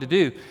wouldn't know what to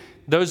do.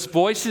 Those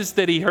voices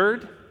that he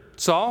heard,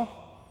 Saul,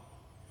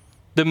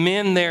 the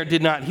men there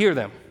did not hear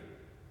them.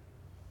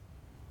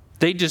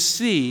 They just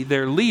see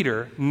their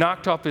leader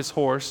knocked off his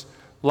horse,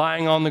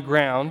 lying on the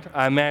ground,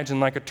 I imagine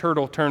like a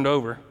turtle turned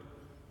over,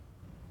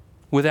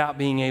 without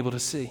being able to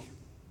see.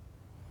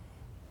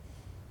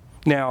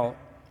 Now,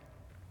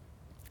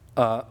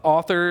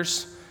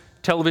 authors,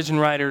 television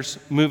writers,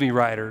 movie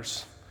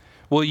writers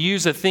will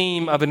use a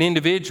theme of an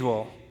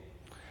individual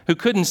who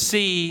couldn't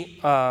see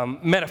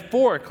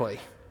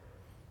metaphorically,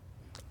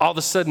 all of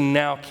a sudden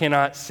now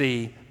cannot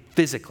see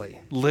physically,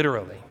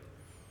 literally.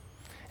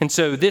 And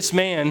so this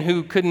man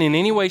who couldn't in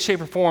any way, shape,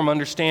 or form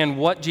understand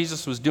what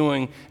Jesus was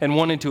doing and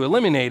wanted to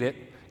eliminate it,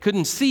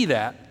 couldn't see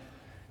that,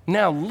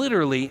 now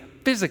literally,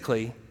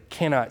 physically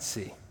cannot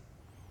see.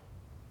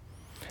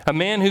 A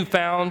man who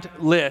found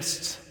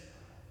lists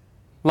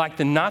like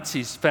the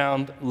Nazis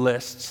found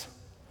lists,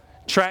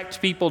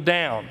 tracked people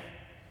down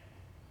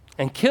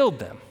and killed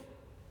them,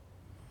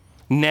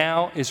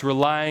 now is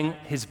relying,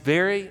 his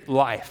very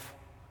life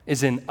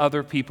is in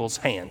other people's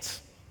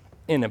hands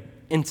in an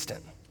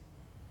instant.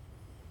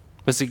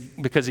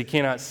 Because he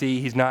cannot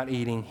see, he's not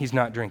eating, he's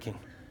not drinking.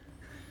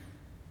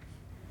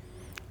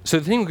 So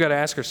the thing we've got to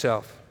ask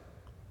ourselves,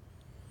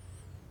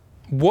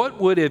 what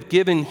would have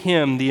given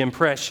him the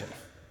impression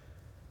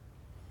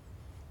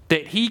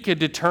that he could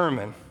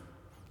determine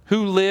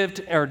who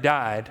lived or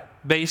died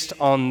based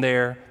on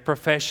their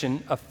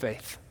profession of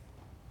faith?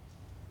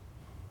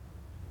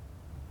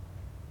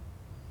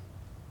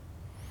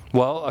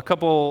 Well, a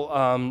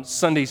couple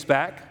Sundays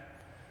back,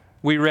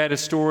 we read a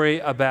story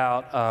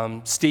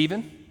about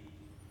Stephen,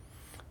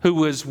 who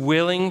was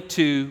willing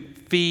to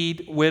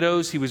feed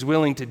widows. He was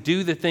willing to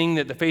do the thing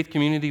that the faith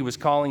community was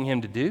calling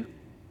him to do.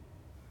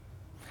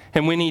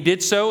 And when he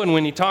did so, and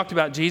when he talked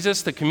about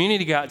Jesus, the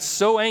community got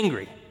so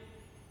angry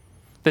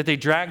that they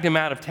dragged him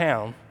out of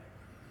town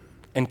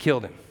and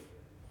killed him.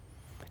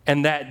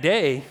 And that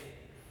day,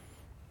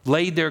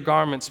 laid their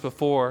garments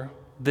before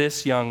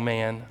this young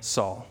man,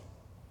 Saul.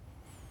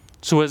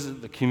 So was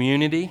it the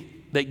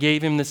community that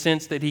gave him the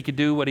sense that he could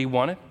do what he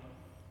wanted?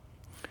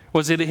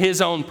 Was it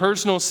his own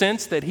personal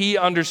sense that he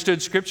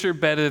understood Scripture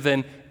better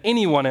than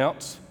anyone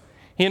else?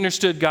 He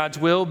understood God's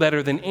will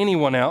better than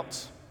anyone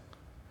else?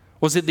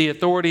 Was it the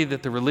authority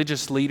that the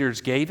religious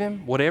leaders gave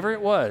him? Whatever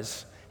it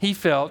was, he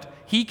felt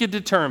he could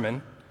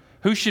determine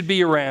who should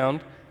be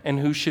around and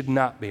who should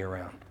not be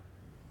around.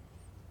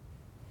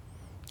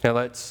 Now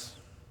let's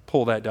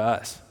pull that to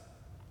us.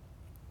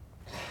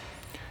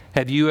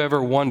 Have you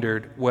ever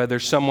wondered whether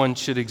someone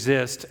should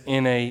exist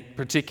in a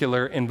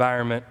particular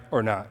environment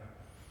or not?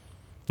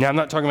 Now, I'm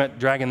not talking about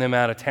dragging them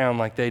out of town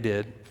like they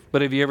did,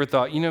 but have you ever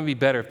thought, it'd be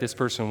better if this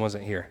person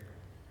wasn't here?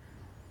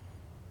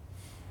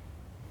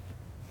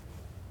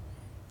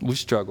 We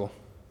struggle.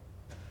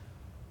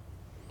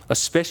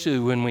 especially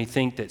when we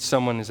think that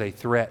someone is a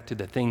threat to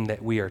the thing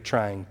that we are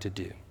trying to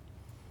do.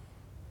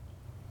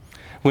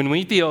 When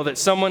we feel that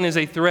someone is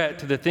a threat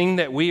to the thing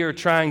that we are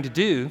trying to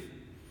do,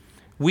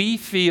 we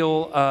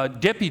feel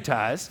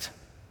deputized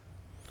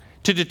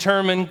to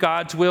determine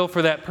God's will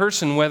for that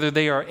person, whether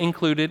they are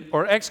included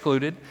or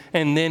excluded,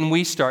 and then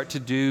we start to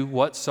do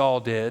what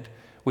Saul did,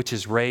 which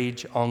is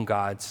rage on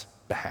God's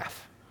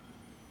behalf.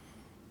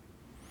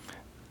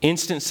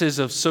 Instances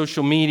of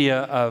social media,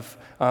 of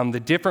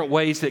the different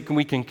ways that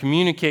we can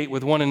communicate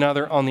with one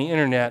another on the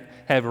internet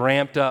have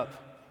ramped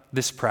up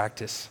this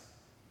practice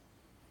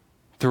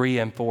 3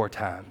 and 4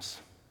 times.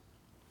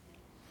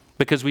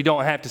 Because we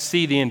don't have to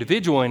see the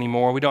individual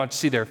anymore. We don't have to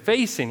see their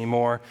face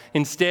anymore.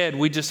 Instead,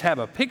 we just have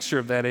a picture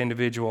of that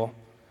individual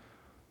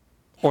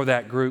or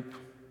that group,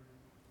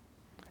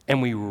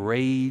 and we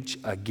rage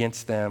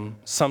against them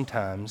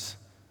sometimes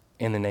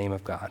in the name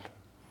of God.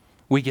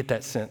 We get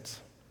that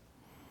sense.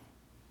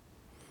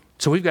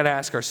 So we've got to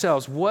ask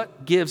ourselves,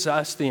 what gives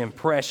us the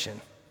impression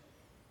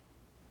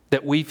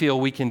that we feel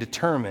we can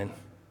determine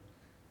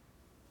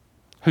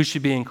who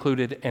should be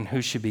included and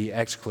who should be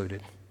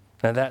excluded?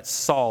 Now that's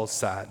Saul's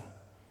side.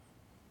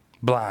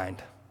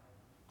 Blind,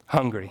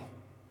 hungry,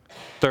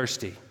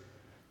 thirsty,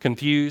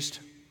 confused,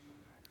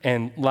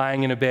 and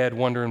lying in a bed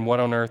wondering what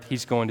on earth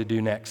he's going to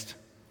do next.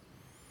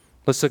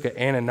 Let's look at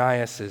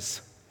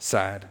Ananias'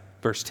 side,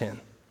 verse 10.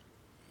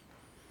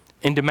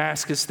 In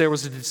Damascus there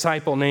was a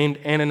disciple named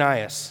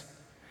Ananias.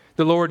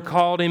 The Lord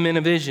called him in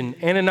a vision,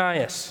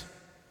 Ananias.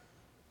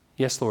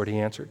 Yes, Lord, he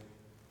answered.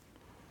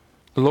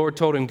 The Lord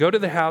told him, go to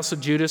the house of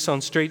Judas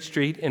on Straight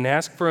Street and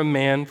ask for a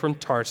man from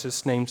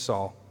Tarsus named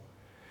Saul,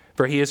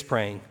 for he is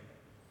praying.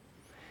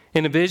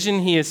 In a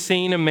vision, he has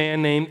seen a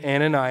man named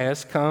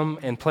Ananias come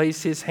and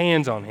place his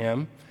hands on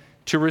him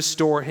to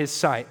restore his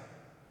sight.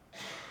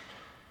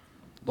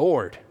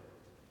 Lord,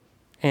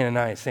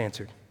 Ananias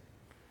answered,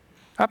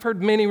 I've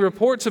heard many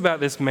reports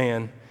about this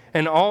man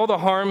and all the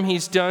harm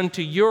he's done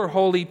to your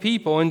holy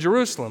people in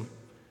Jerusalem.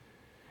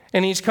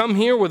 And he's come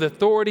here with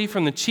authority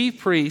from the chief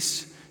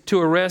priests to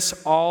arrest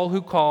all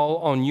who call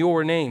on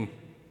your name.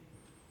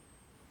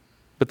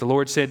 But the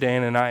Lord said to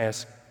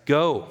Ananias,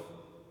 go.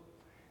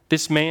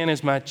 This man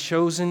is my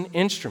chosen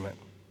instrument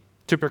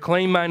to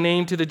proclaim my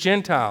name to the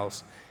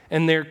Gentiles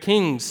and their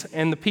kings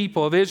and the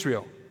people of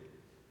Israel.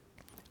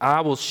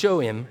 I will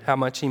show him how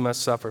much he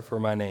must suffer for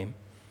my name.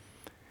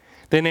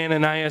 Then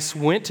Ananias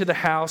went to the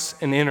house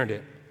and entered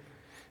it.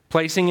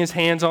 Placing his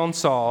hands on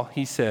Saul,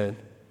 he said,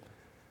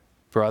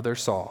 Brother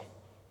Saul,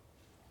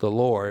 the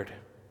Lord,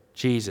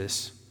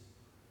 Jesus,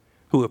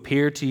 who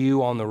appeared to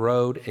you on the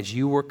road as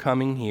you were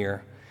coming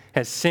here,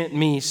 has sent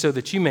me so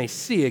that you may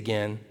see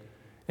again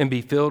and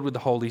be filled with the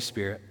Holy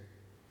Spirit.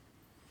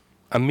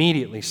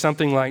 Immediately,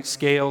 something like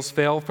scales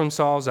fell from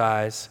Saul's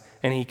eyes,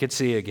 and he could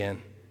see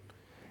again.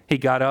 He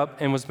got up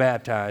and was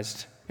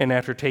baptized, and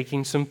after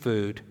taking some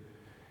food,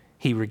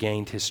 he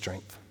regained his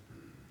strength.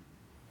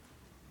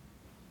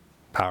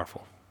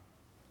 Powerful.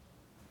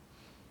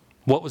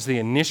 What was the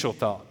initial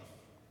thought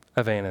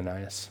of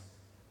Ananias?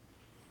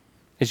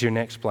 Is your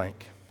next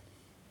blank.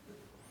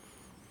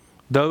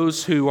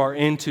 Those who are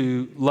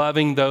into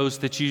loving those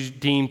that you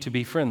deem to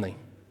be friendly.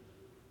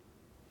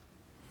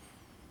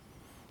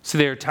 So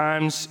there are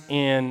times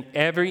in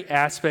every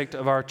aspect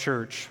of our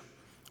church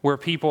where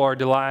people are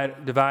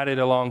divided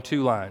along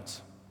 2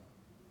 lines.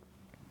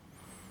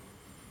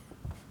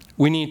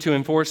 We need to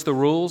enforce the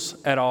rules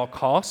at all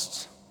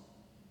costs.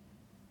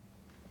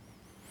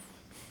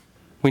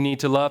 We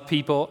need to love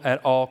people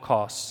at all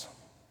costs.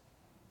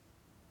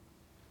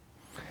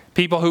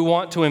 People who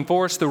want to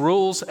enforce the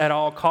rules at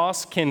all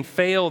costs can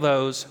fail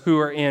those who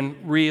are in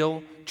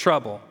real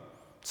trouble,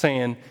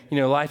 saying,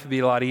 life would be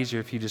a lot easier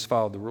if you just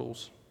followed the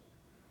rules.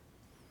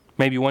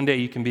 Maybe one day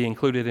you can be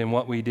included in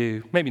what we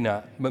do. Maybe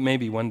not, but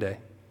maybe one day.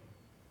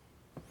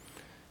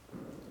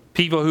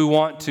 People who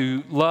want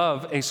to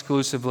love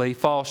exclusively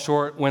fall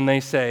short when they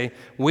say,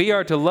 we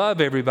are to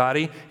love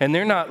everybody, and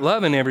they're not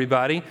loving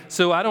everybody,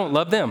 so I don't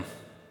love them.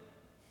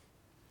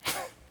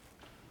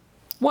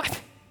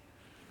 What?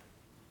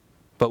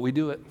 But we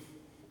do it.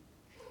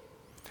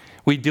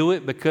 We do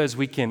it because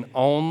we can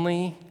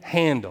only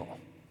handle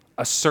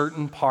a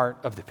certain part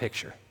of the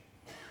picture.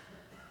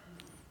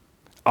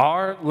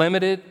 Our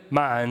limited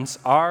minds,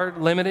 our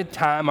limited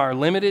time, our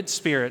limited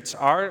spirits,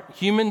 our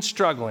human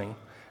struggling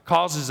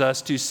causes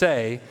us to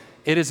say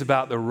it is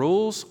about the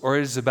rules or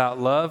it is about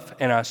love,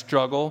 and I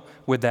struggle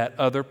with that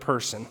other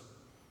person.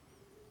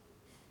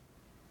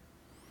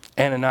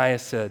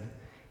 Ananias said,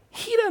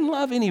 he doesn't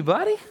love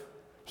anybody.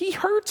 He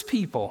hurts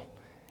people.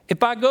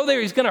 If I go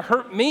there, he's going to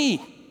hurt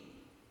me.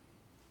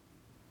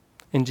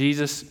 And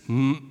Jesus,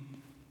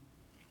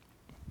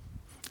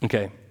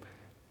 okay,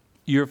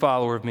 you're a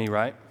follower of me,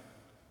 right?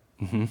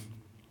 Mm-hmm.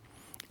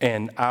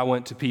 And I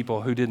went to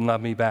people who didn't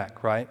love me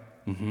back, right?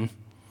 Mm-hmm.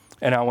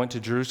 And I went to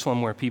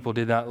Jerusalem where people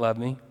did not love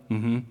me.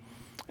 Mm-hmm.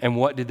 And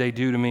what did they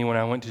do to me when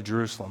I went to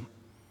Jerusalem?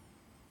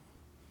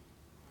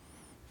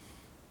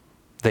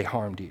 They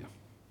harmed you.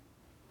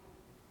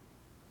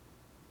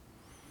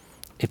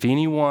 If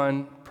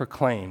anyone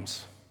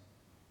proclaims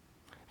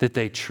that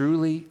they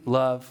truly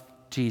love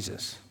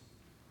Jesus,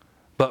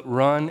 but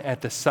run at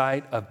the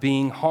sight of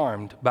being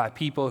harmed by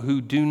people who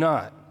do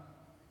not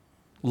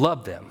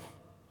love them,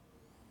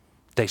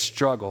 they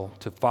struggle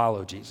to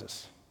follow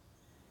Jesus,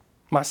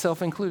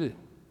 myself included.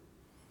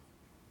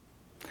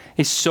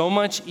 It's so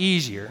much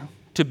easier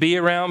to be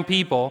around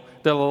people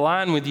that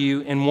align with you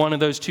in one of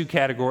those two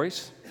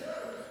categories,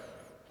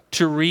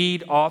 to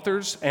read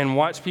authors and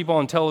watch people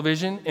on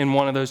television in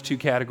one of those two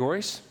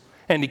categories,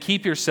 and to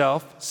keep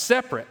yourself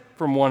separate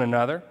from one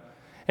another,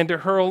 and to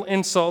hurl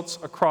insults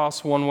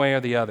across one way or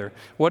the other.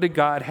 What did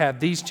God have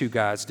these two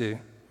guys do?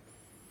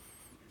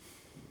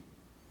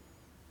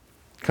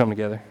 Come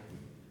together.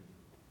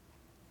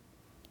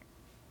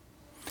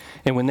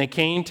 And when they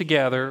came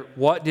together,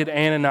 what did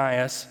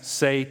Ananias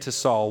say to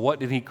Saul? What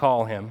did he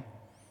call him?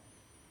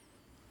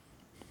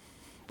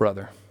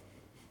 Brother.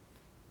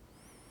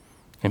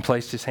 And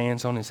placed his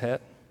hands on his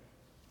head.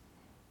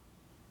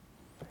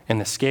 And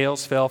the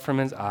scales fell from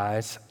his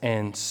eyes,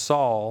 and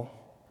Saul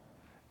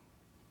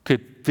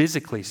could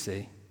physically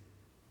see,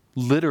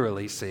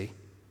 literally see.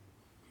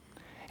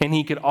 And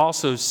he could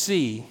also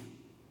see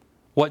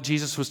what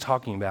Jesus was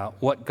talking about,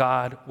 what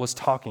God was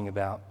talking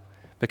about,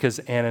 because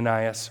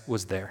Ananias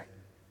was there.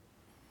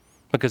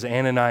 Because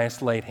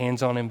Ananias laid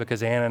hands on him,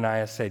 because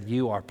Ananias said,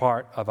 "You are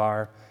part of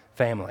our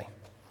family."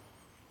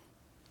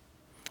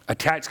 A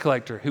tax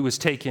collector who was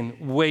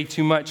taking way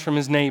too much from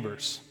his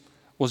neighbors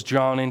was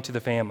drawn into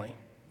the family.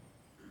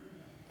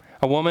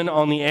 A woman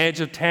on the edge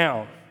of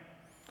town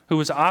who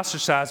was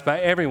ostracized by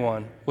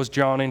everyone was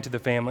drawn into the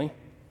family.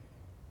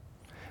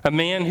 A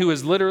man who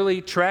was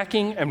literally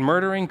tracking and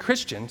murdering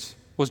Christians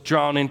was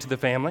drawn into the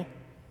family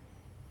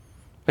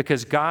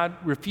because God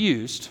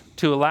refused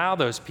to allow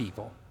those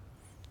people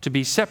to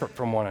be separate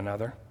from one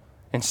another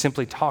and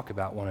simply talk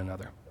about one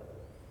another.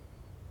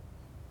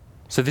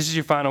 So this is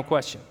your final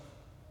question.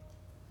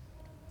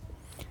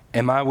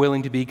 Am I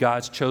willing to be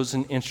God's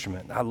chosen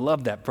instrument? I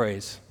love that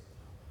phrase.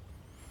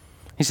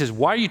 He says,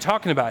 why are you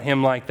talking about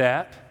him like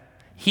that?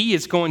 He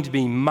is going to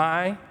be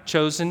my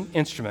chosen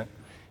instrument.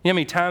 You know how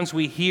many times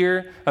we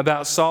hear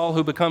about Saul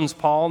who becomes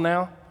Paul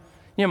now?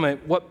 You know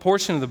what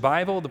portion of the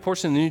Bible, the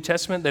portion of the New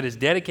Testament that is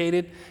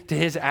dedicated to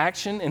his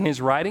action and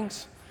his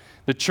writings?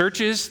 The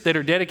churches that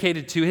are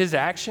dedicated to his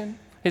action,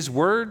 his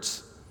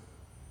words.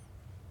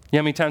 You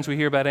know how many times we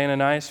hear about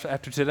Ananias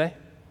after today?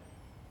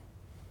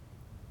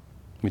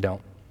 We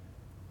don't.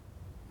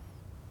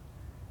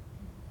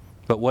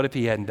 But what if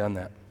he hadn't done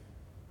that?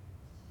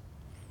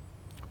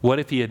 What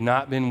if he had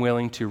not been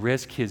willing to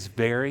risk his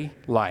very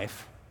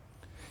life,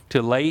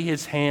 to lay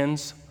his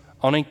hands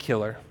on a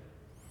killer,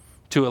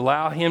 to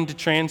allow him to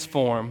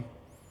transform,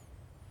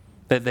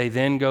 that they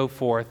then go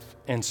forth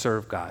and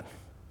serve God?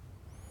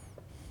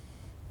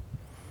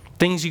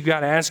 Things you've got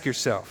to ask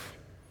yourself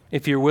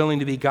if you're willing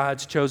to be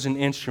God's chosen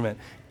instrument.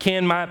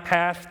 Can my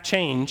path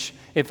change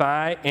if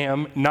I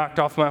am knocked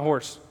off my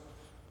horse?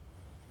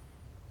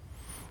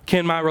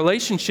 Can my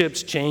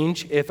relationships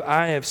change if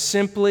I have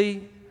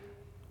simply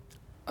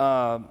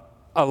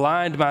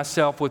aligned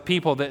myself with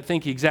people that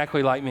think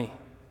exactly like me?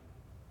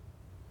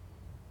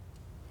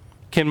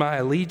 Can my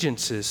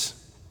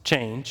allegiances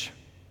change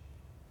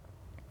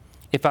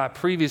if I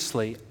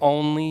previously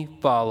only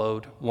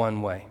followed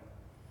one way?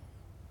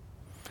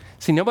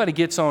 See, nobody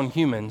gets on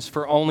humans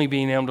for only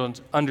being able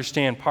to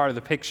understand part of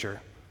the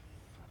picture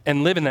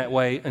and living that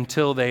way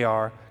until they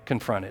are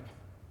confronted.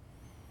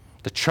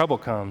 The trouble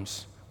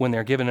comes when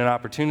they're given an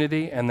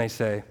opportunity and they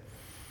say,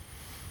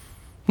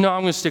 no,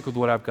 I'm going to stick with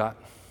what I've got.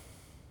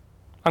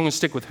 I'm going to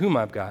stick with whom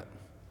I've got.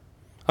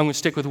 I'm going to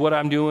stick with what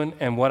I'm doing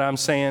and what I'm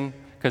saying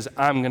because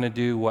I'm going to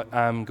do what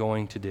I'm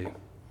going to do.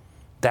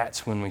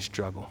 That's when we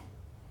struggle.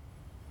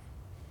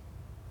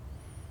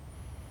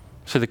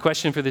 So the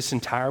question for this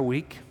entire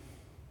week,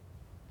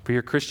 for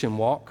your Christian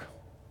walk,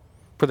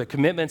 for the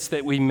commitments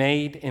that we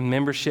made in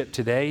membership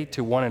today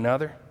to one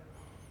another,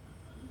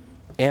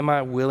 am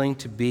I willing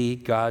to be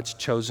God's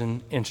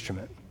chosen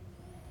instrument?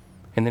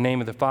 In the name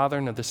of the Father,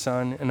 and of the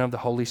Son, and of the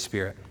Holy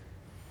Spirit.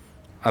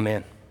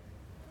 Amen.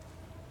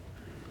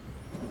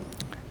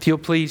 If you'll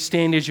please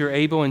stand as you're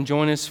able and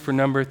join us for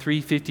number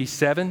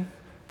 357,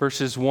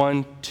 verses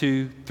 1,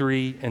 2,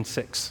 3, and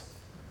 6.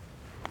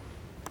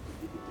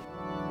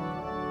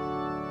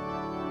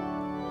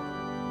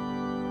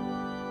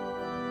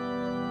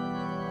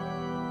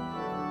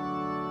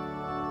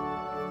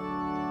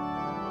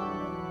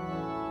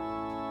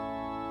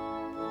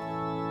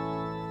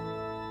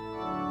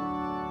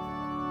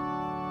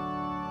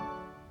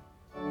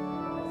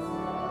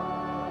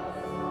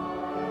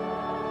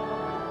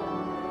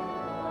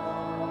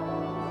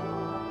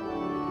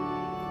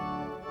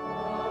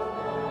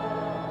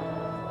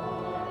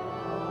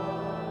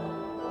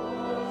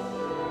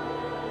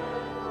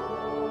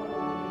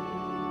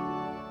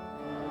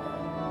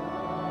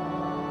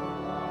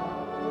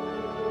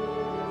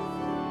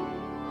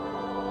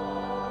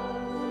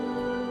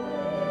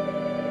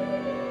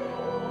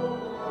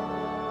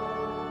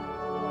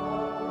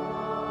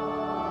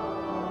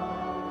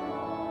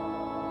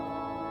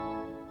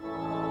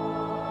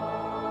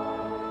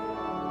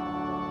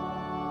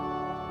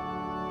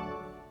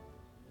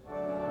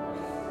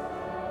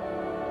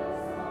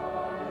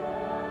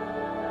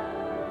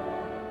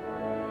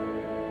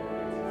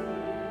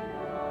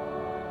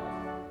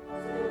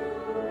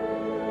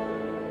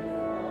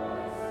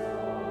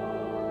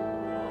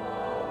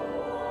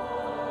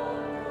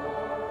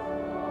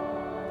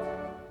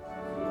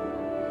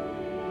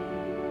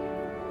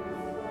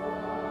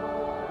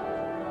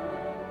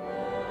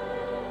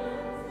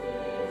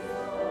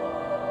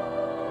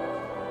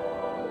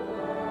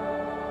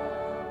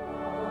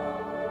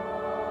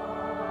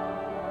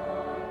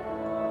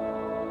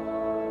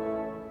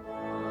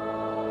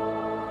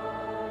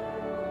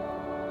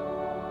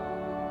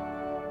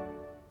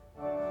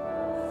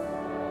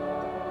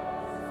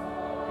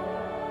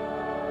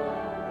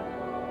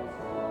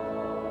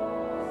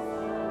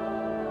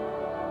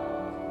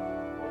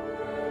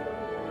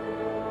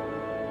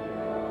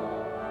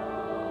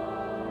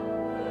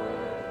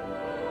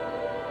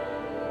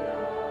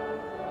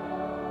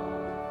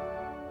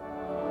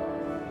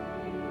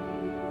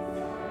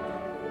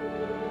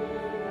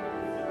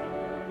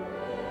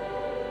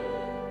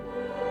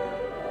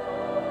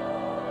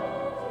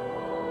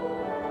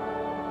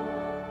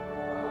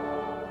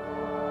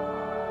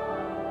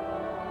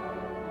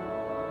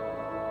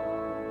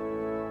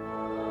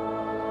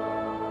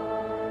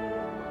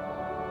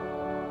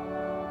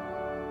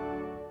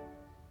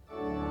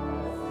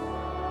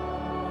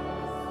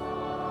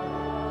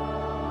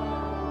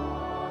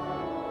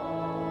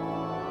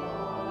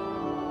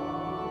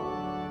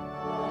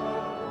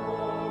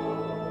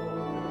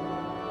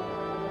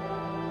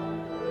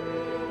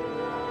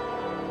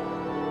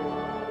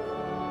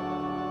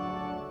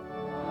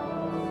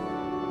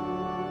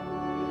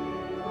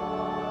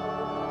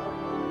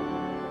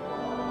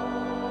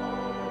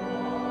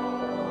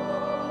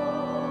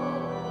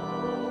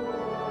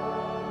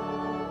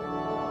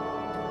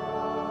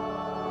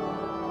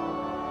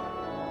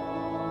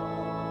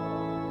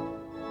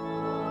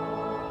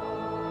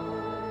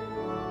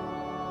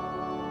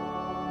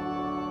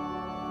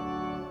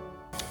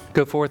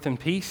 Go forth in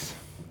peace.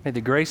 May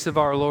the grace of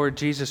our Lord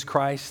Jesus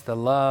Christ, the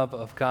love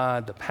of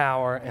God, the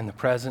power, and the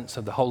presence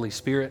of the Holy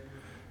Spirit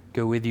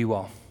go with you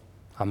all.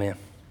 Amen.